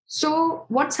 So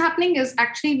what's happening is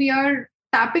actually we are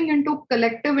tapping into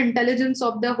collective intelligence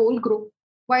of the whole group,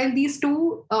 while these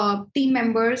 2 team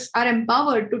members are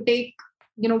empowered to take,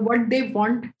 what they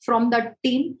want from that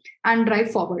team and drive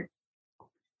forward.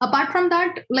 Apart from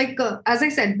that, like as I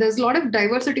said, there's a lot of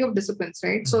diversity of disciplines,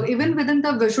 right? So even within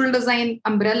the visual design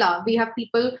umbrella, we have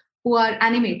people who are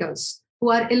animators,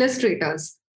 who are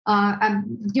illustrators,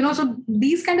 and so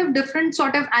these kind of different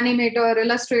sort of animator,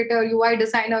 illustrator, UI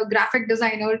designer, graphic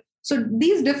designer. So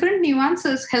these different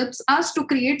nuances helps us to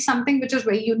create something which is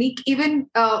very unique, even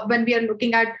when we are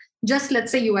looking at just,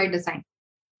 let's say, UI design.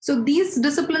 So these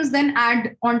disciplines then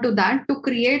add onto that to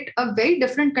create a very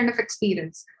different kind of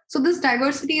experience. So this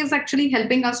diversity is actually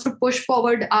helping us to push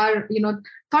forward our,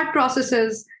 thought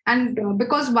processes. And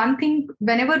because one thing,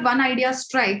 whenever one idea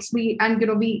strikes, we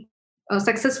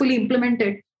successfully implement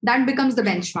it, that becomes the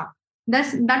benchmark.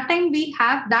 That time we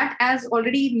have that as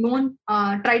already known,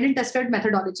 tried and tested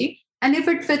methodology. And if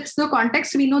it fits the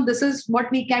context, we know this is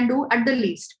what we can do at the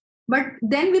least. But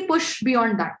then we push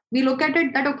beyond that. We look at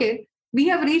it that, okay, we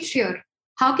have reached here.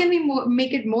 How can we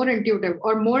make it more intuitive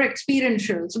or more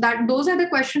experiential? So that those are the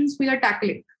questions we are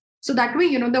tackling. So that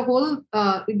way, the whole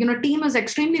team is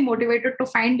extremely motivated to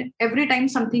find every time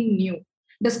something new,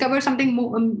 discover something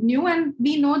new, and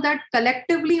we know that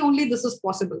collectively only this is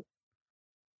possible.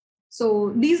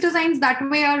 So these designs that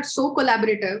way are so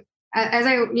collaborative, as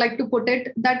I like to put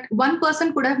it, that one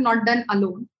person could have not done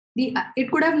alone.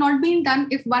 It could have not been done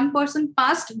if one person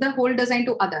passed the whole design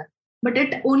to other. But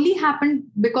it only happened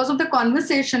because of the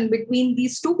conversation between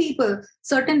these two people.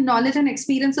 Certain knowledge and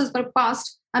experiences were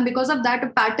passed. And because of that, a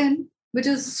pattern which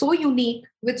is so unique,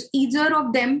 which either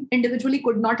of them individually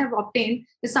could not have obtained,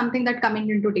 is something that coming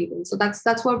into table. So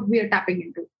that's what we are tapping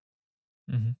into.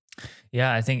 Mm-hmm.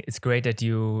 Yeah, I think it's great that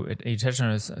you touched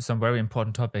on some very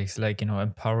important topics, like,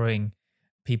 empowering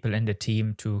people in the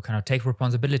team to kind of take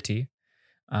responsibility.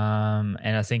 And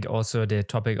I think also the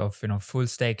topic of, full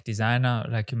stack designer,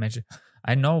 like you mentioned,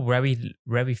 I know very,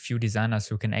 very few designers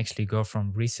who can actually go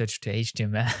from research to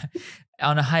HTML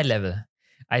on a high level.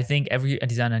 I think every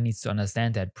designer needs to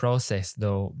understand that process,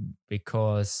 though,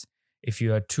 because if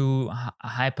you are too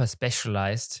hyper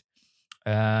specialized,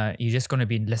 you're just going to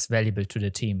be less valuable to the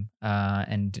team.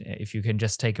 And if you can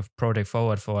just take a project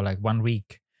forward for like 1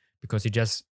 week because you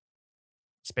just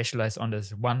specialize on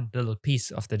this one little piece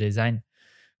of the design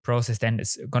process, then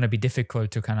it's going to be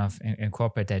difficult to kind of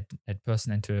incorporate that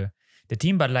person into the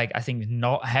team. But like, I think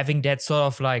not having that sort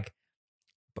of like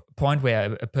point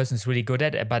where a person is really good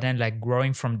at it, but then like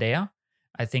growing from there,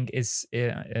 I think is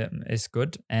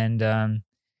good. And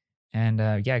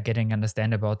getting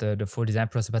understand about the full design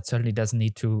process, but certainly doesn't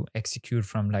need to execute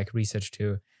from like research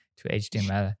to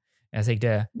HTML. I think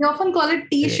they often call it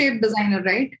T-shaped designer,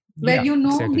 right? Where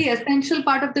exactly. The essential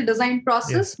part of the design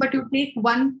process, yes. But you take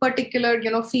one particular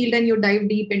field and you dive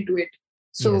deep into it.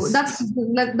 So yes.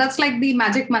 that's like the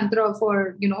magic mantra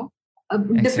for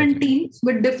different exactly. teams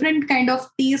with different kind of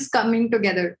T's coming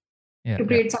together to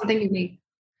create something unique.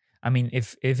 I mean,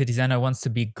 if a designer wants to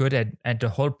be good at the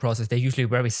whole process, they're usually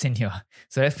very senior.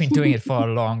 So they've been doing it for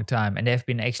a long time, and they've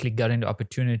been actually getting the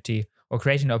opportunity or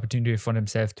creating the opportunity for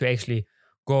themselves to actually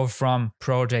go from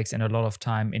projects and a lot of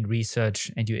time in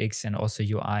research and UX and also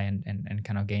UI and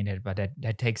kind of gain it. But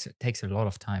that takes a lot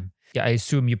of time. Yeah, I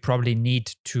assume you probably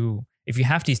need to, if you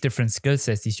have these different skill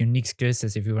sets, these unique skill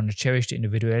sets, if you want to cherish the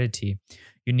individuality,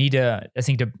 you need I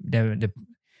think the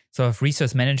sort of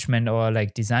resource management or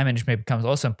like design management becomes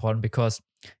also important because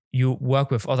you work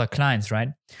with other clients, right?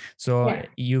 So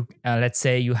you, let's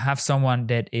say you have someone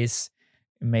that is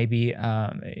maybe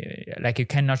like you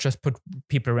cannot just put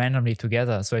people randomly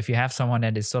together. So if you have someone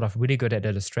that is sort of really good at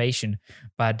illustration,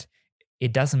 but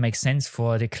it doesn't make sense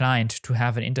for the client to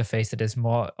have an interface that is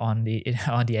more on the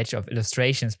edge of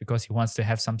illustrations because he wants to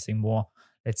have something more,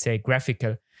 let's say,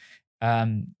 graphical.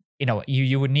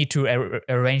 You would need to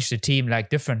arrange the team like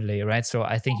differently, right? So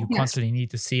I think you constantly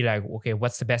need to see like, okay,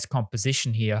 what's the best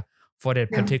composition here for that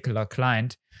particular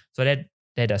client? So that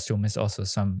I assume is also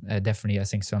some definitely, I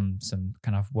think some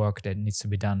kind of work that needs to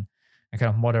be done and kind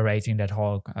of moderating that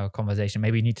whole conversation.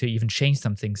 Maybe you need to even change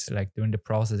some things like during the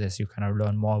process as you kind of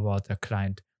learn more about the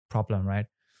client problem, right?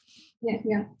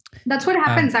 Yeah. That's what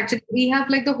happens actually. We have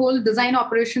like the whole design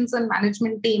operations and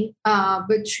management team,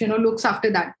 which, looks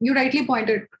after that. You rightly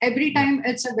pointed, every time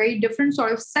it's a very different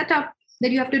sort of setup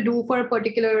that you have to do for a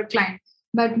particular client.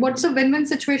 But what's a win-win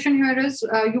situation here is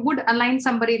you would align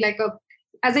somebody like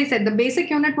as I said, the basic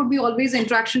unit would be always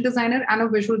interaction designer and a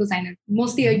visual designer,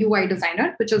 mostly a UI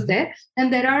designer, which is there.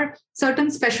 And there are certain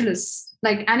specialists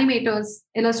like animators,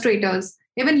 illustrators,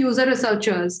 even user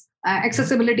researchers,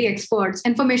 accessibility experts,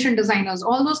 information designers,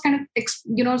 all those kind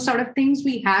of, sort of things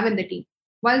we have in the team.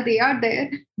 While they are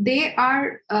there, they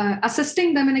are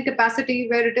assisting them in a capacity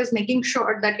where it is making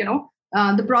sure that,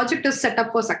 the project is set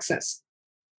up for success.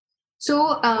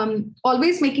 So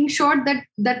always making sure that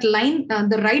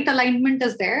the right alignment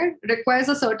is there, requires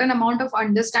a certain amount of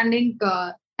understanding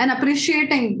and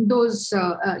appreciating those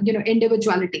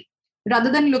individuality.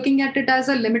 Rather than looking at it as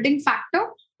a limiting factor,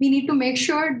 we need to make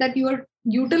sure that you are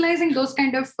utilizing those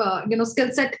kind of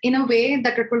skill set in a way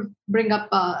that it will bring up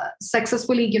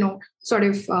successfully,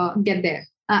 get there.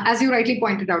 As you rightly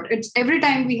pointed out, it's every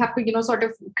time we have to sort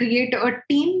of create a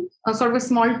team, a sort of a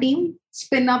small team,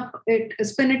 spin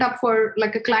it up for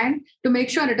like a client to make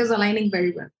sure it is aligning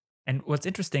very well. And what's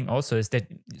interesting also is that,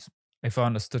 if I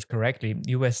understood correctly,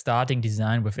 you were starting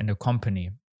design within the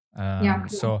company.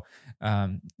 So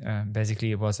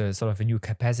basically it was a sort of a new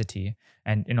capacity,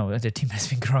 and the team has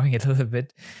been growing a little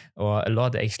bit, or a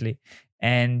lot actually.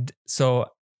 And so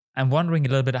I'm wondering a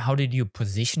little bit, how did you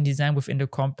position design within the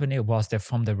company? Was there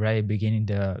from the very beginning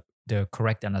the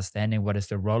correct understanding what is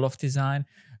the role of design?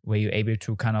 Were you able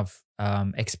to kind of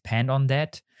expand on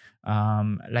that?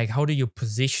 Like, how do you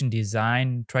position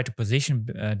design, try to position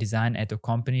design at the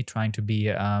company, trying to be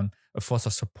a force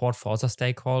of support for other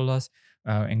stakeholders,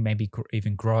 and maybe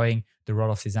even growing the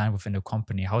role of design within the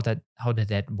company? How did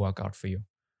that work out for you?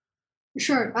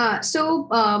 Sure. So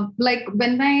like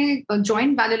when I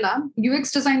joined Valula,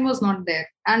 UX design was not there.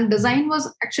 And design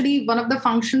was actually one of the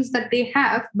functions that they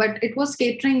have, but it was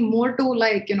catering more to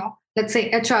like, let's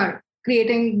say HR,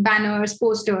 creating banners,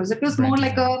 posters. It was Brand more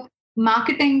design. like a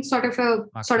marketing sort of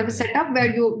a setup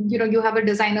where you have a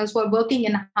designers who are working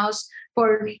in house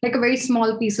for like a very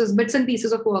small bits and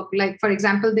pieces of work. Like, for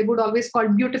example, they would always call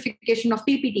beautification of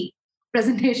PPT,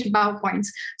 presentation PowerPoints.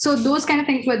 So those kind of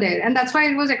things were there. And that's why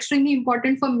it was extremely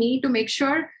important for me to make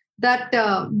sure that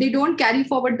they don't carry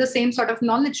forward the same sort of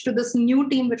knowledge to this new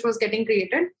team which was getting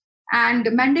created. And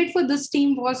the mandate for this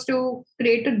team was to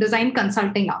create a design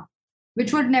consulting arm,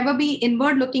 which would never be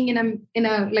inward looking in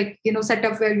a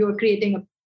setup where you're creating a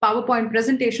PowerPoint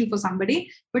presentation for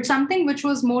somebody, but something which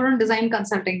was more on design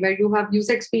consulting, where you have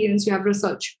user experience, you have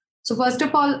research. So first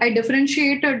of all, I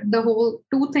differentiated the whole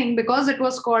two thing because it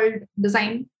was called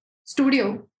design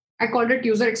studio. I called it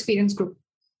user experience group.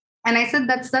 And I said,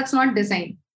 that's not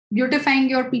design. Beautifying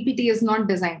your PPT is not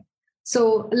design.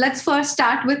 So let's first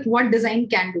start with what design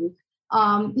can do.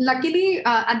 Luckily,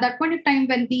 at that point of time,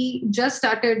 when we just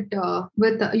started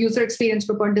with the user experience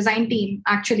group or design team,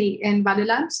 actually in Value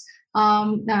Labs,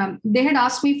 they had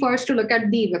asked me first to look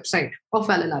at the website of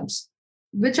Value Labs,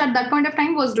 which at that point of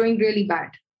time was doing really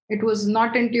bad. It was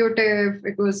not intuitive.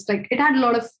 It was like it had a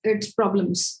lot of its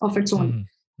problems of its own.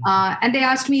 Mm-hmm. And they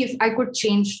asked me if I could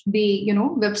change the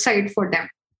website for them.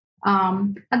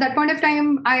 At that point of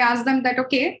time, I asked them that,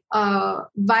 okay,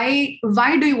 why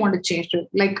do you want to change it?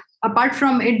 Like, apart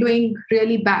from it doing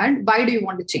really bad, why do you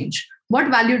want to change? What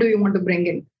value do you want to bring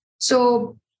in?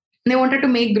 So they wanted to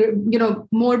make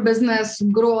more business,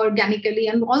 grow organically,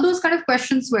 and all those kind of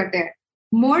questions were there.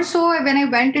 More so, when I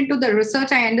went into the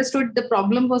research, I understood the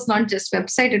problem was not just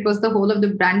website, it was the whole of the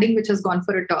branding which has gone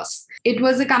for a toss. It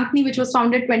was a company which was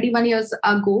founded 21 years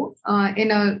ago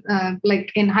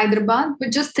in Hyderabad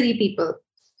with just 3 people.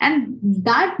 And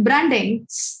that branding,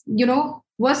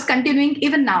 was continuing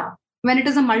even now when it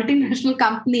is a multinational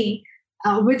company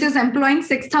which is employing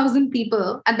 6,000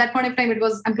 people. At that point of time, it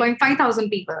was employing 5,000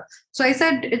 people. So I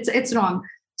said, it's wrong.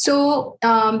 So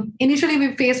initially,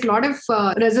 we faced a lot of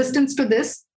resistance to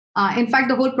this. In fact,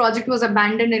 the whole project was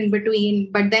abandoned in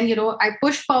between. But then, I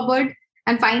pushed forward.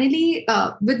 And finally,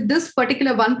 with this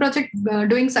particular one project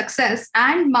doing success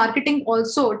and marketing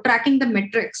also tracking the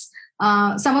metrics,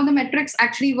 some of the metrics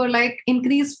actually were like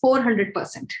increased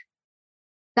 400%,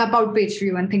 the about page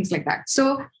view and things like that.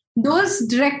 So those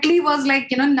directly was like,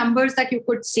 numbers that you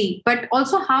could see, but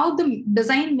also how the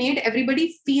design made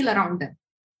everybody feel around them.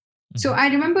 So I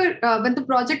remember when the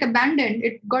project abandoned,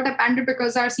 it got abandoned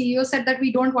because our CEO said that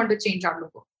we don't want to change our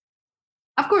logo.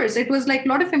 Of course, it was like a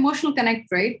lot of emotional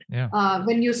connect, right? Yeah.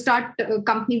 When you start a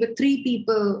company with 3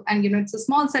 people and, it's a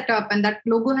small setup and that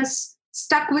logo has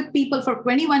stuck with people for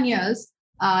 21 years,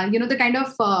 the kind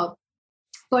of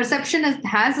perception it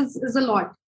has is a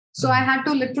lot. So I had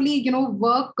to literally,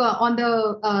 work on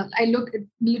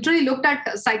literally looked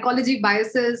at psychology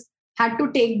biases, had to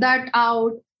take that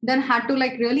out, then had to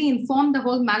really inform the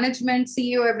whole management,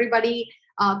 CEO, everybody.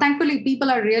 Thankfully,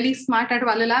 people are really smart at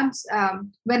Value Labs.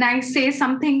 When I say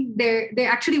something, they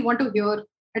actually want to hear.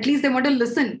 At least they want to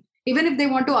listen. Even if they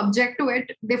want to object to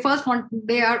it,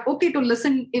 they are okay to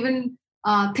listen, even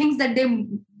things that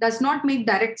does not make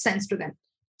direct sense to them.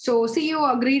 So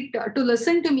CEO agreed to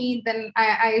listen to me. Then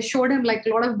I showed him a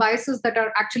lot of biases that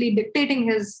are actually dictating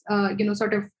his,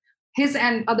 his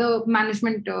and other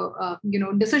management,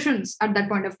 decisions at that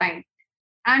point of time.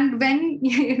 And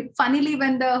when, funnily,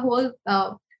 when the whole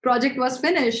project was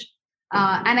finished,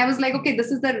 and I was like, okay,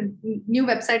 this is the new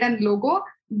website and logo.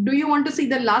 Do you want to see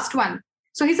the last one?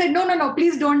 So he said, no, no, no,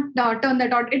 please don't turn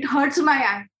that on. It hurts my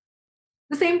eye.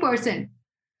 The same person.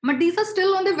 But these are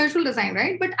still on the visual design,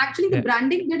 right? But actually, the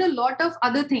branding did a lot of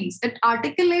other things. It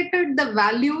articulated the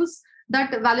values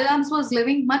that Value Labs was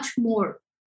living much more.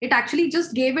 It actually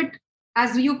just gave it,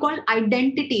 as you call,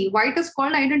 identity. Why it is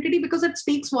called identity? Because it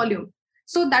speaks volume.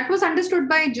 So that was understood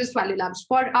by just Value Labs.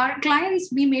 For our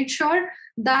clients, we made sure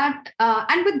that,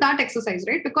 and with that exercise,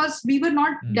 right? Because we were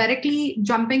not directly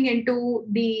jumping into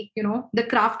the, the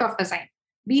craft of design.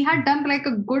 We had done like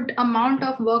a good amount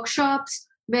of workshops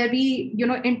where we,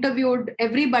 interviewed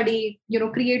everybody,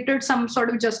 created some sort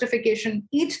of justification.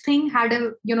 Each thing had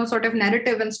a, sort of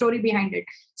narrative and story behind it.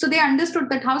 So they understood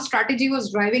that how strategy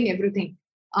was driving everything.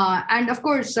 And of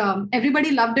course,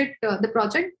 everybody loved it, the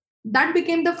project. That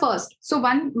became the first. So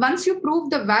once you prove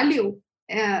the value,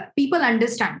 people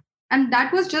understand. And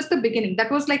that was just the beginning.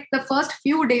 That was like the first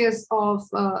few days of,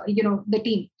 the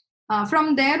team.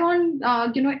 From there on,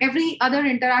 every other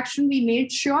interaction, we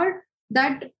made sure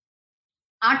that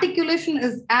articulation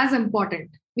is as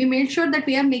important. We made sure that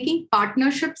we are making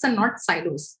partnerships and not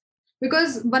silos.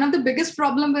 Because one of the biggest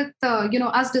problem with,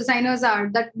 us designers are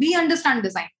that we understand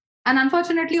design. And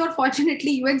unfortunately or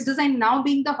fortunately, UX design now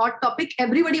being the hot topic,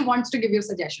 everybody wants to give you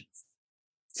suggestions.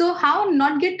 So how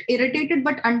not get irritated,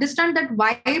 but understand that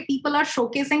why people are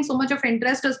showcasing so much of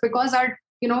interest is because our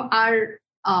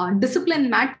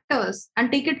discipline matters,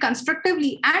 and take it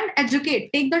constructively and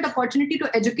educate. Take that opportunity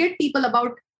to educate people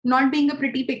about not being a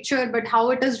pretty picture, but how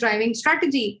it is driving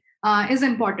strategy is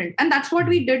important. And that's what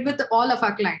we did with all of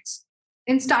our clients.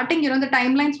 In starting, the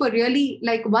timelines were really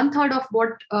like 1/3 of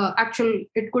what actual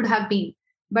it could have been.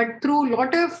 But through a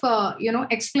lot of,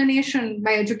 explanation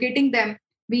by educating them,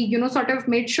 we, sort of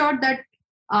made sure that,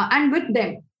 and with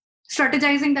them,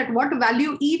 strategizing that what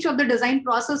value each of the design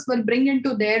process will bring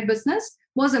into their business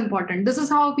was important. This is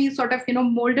how we sort of,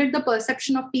 molded the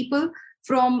perception of people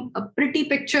from a pretty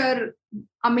picture,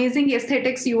 amazing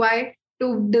aesthetics UI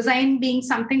to design being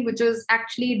something which is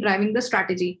actually driving the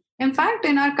strategy. In fact,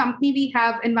 in our company,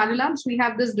 in Value Labs, we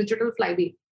have this digital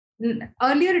flywheel.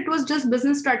 Earlier, it was just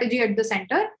business strategy at the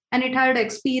center, and it had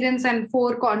experience and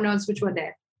 4 corners which were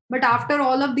there. But after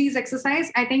all of these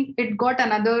exercise, I think it got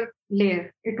another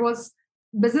layer. It was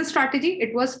business strategy.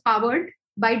 It was powered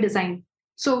by design.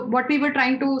 So what we were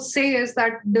trying to say is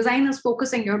that design is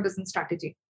focusing your business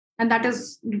strategy. And that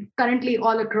is currently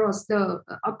all across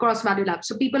Value Labs.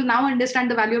 So people now understand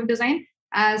the value of design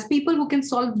as people who can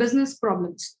solve business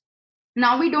problems.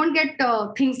 Now we don't get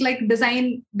things like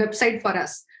design website for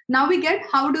us. Now we get,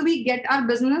 how do we get our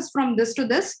business from this to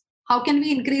this? How can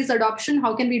we increase adoption?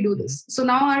 How can we do this? So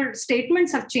now our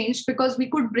statements have changed because we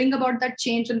could bring about that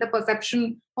change in the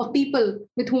perception of people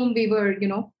with whom we were,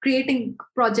 creating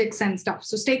projects and stuff.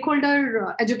 So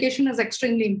stakeholder education is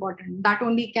extremely important. That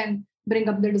only can bring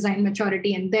up the design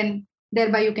maturity, and then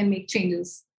thereby you can make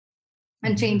changes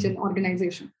and change in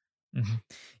organization. Mm-hmm.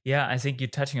 Yeah, I think you're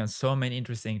touching on so many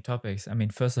interesting topics. I mean,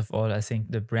 first of all, I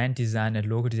think the brand design and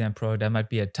logo design pro, that might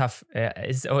be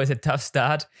it's always a tough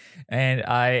start. And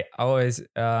I always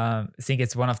think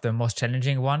it's one of the most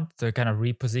challenging one to kind of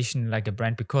reposition like a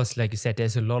brand, because like you said,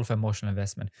 there's a lot of emotional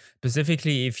investment.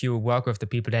 Specifically, if you work with the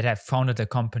people that have founded the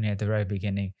company at the very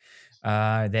beginning,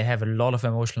 they have a lot of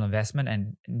emotional investment,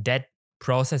 and that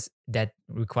process that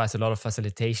requires a lot of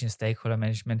facilitation, stakeholder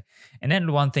management. And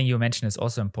then one thing you mentioned is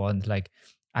also important, like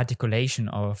articulation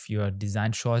of your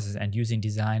design choices and using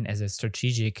design as a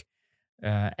strategic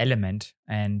element,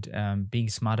 and being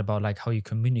smart about like how you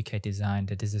communicate design,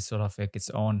 that this is sort of like its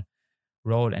own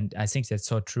role. And I think that's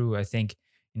so true. I think,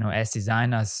 as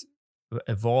designers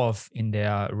evolve in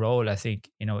their role, I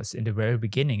think, it's in the very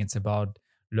beginning, it's about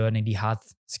learning the hard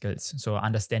skills. So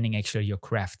understanding actually your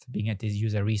craft, being it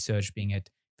user research, being it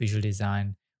visual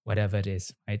design, whatever it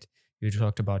is, right? You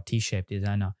talked about T-shaped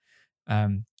designer.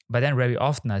 But then very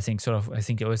often, I think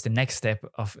it was the next step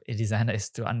of a designer is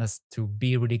to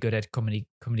be really good at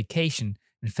communication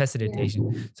and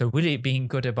facilitation. Yeah. So really being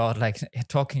good about like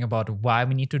talking about why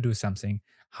we need to do something,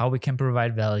 how we can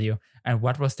provide value, and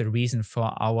what was the reason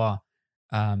for our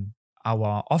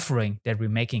offering that we're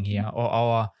making here, or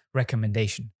our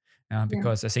recommendation,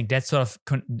 because I think that's sort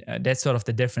of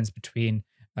the difference between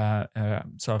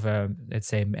let's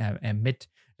say a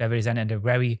mid-level designer and a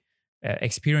very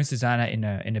experienced designer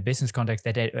in a business context,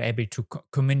 that they're able to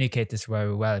communicate this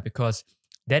very well, because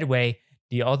that way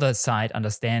the other side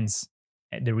understands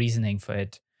the reasoning for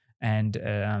it, and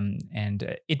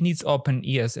it needs open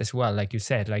ears as well, like you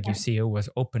said, like your CEO was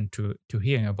open to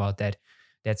hearing about that.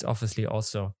 that's obviously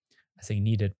also, I think,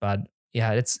 needed. But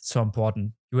yeah, it's so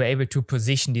important. You were able to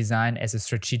position design as a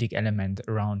strategic element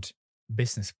around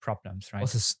business problems, right?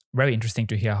 Also, it's very interesting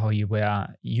to hear how you were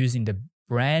using the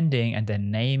branding and the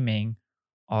naming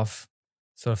of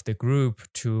sort of the group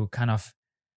to kind of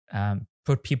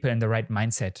put people in the right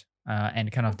mindset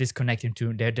and kind of disconnect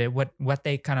into what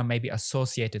they kind of maybe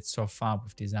associated so far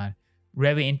with design.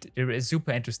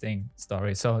 Super interesting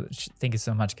story. So thank you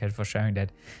so much, Kat, for sharing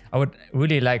that. I would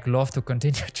really love to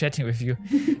continue chatting with you.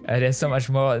 There's so much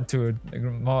more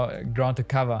ground to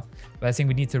cover, but I think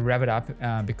we need to wrap it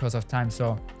up because of time.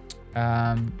 So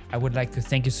I would like to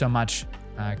thank you so much,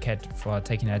 Kat, for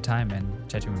taking the time and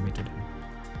chatting with me today.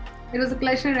 It was a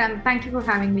pleasure, and thank you for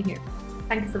having me here.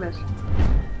 Thank you so much.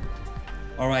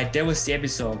 All right, that was the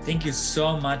episode. Thank you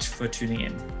so much for tuning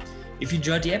in. If you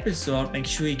enjoyed the episode, make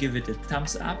sure you give it a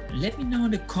thumbs up. Let me know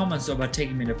in the comments or by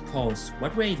tagging me in the post.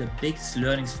 What were the biggest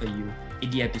learnings for you in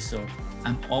the episode?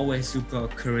 I'm always super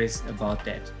curious about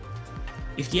that.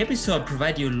 If the episode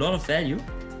provided you a lot of value,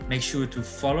 make sure to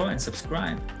follow and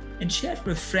subscribe and share it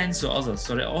with friends or others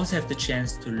so they also have the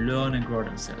chance to learn and grow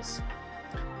themselves.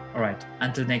 All right,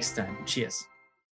 until next time, cheers.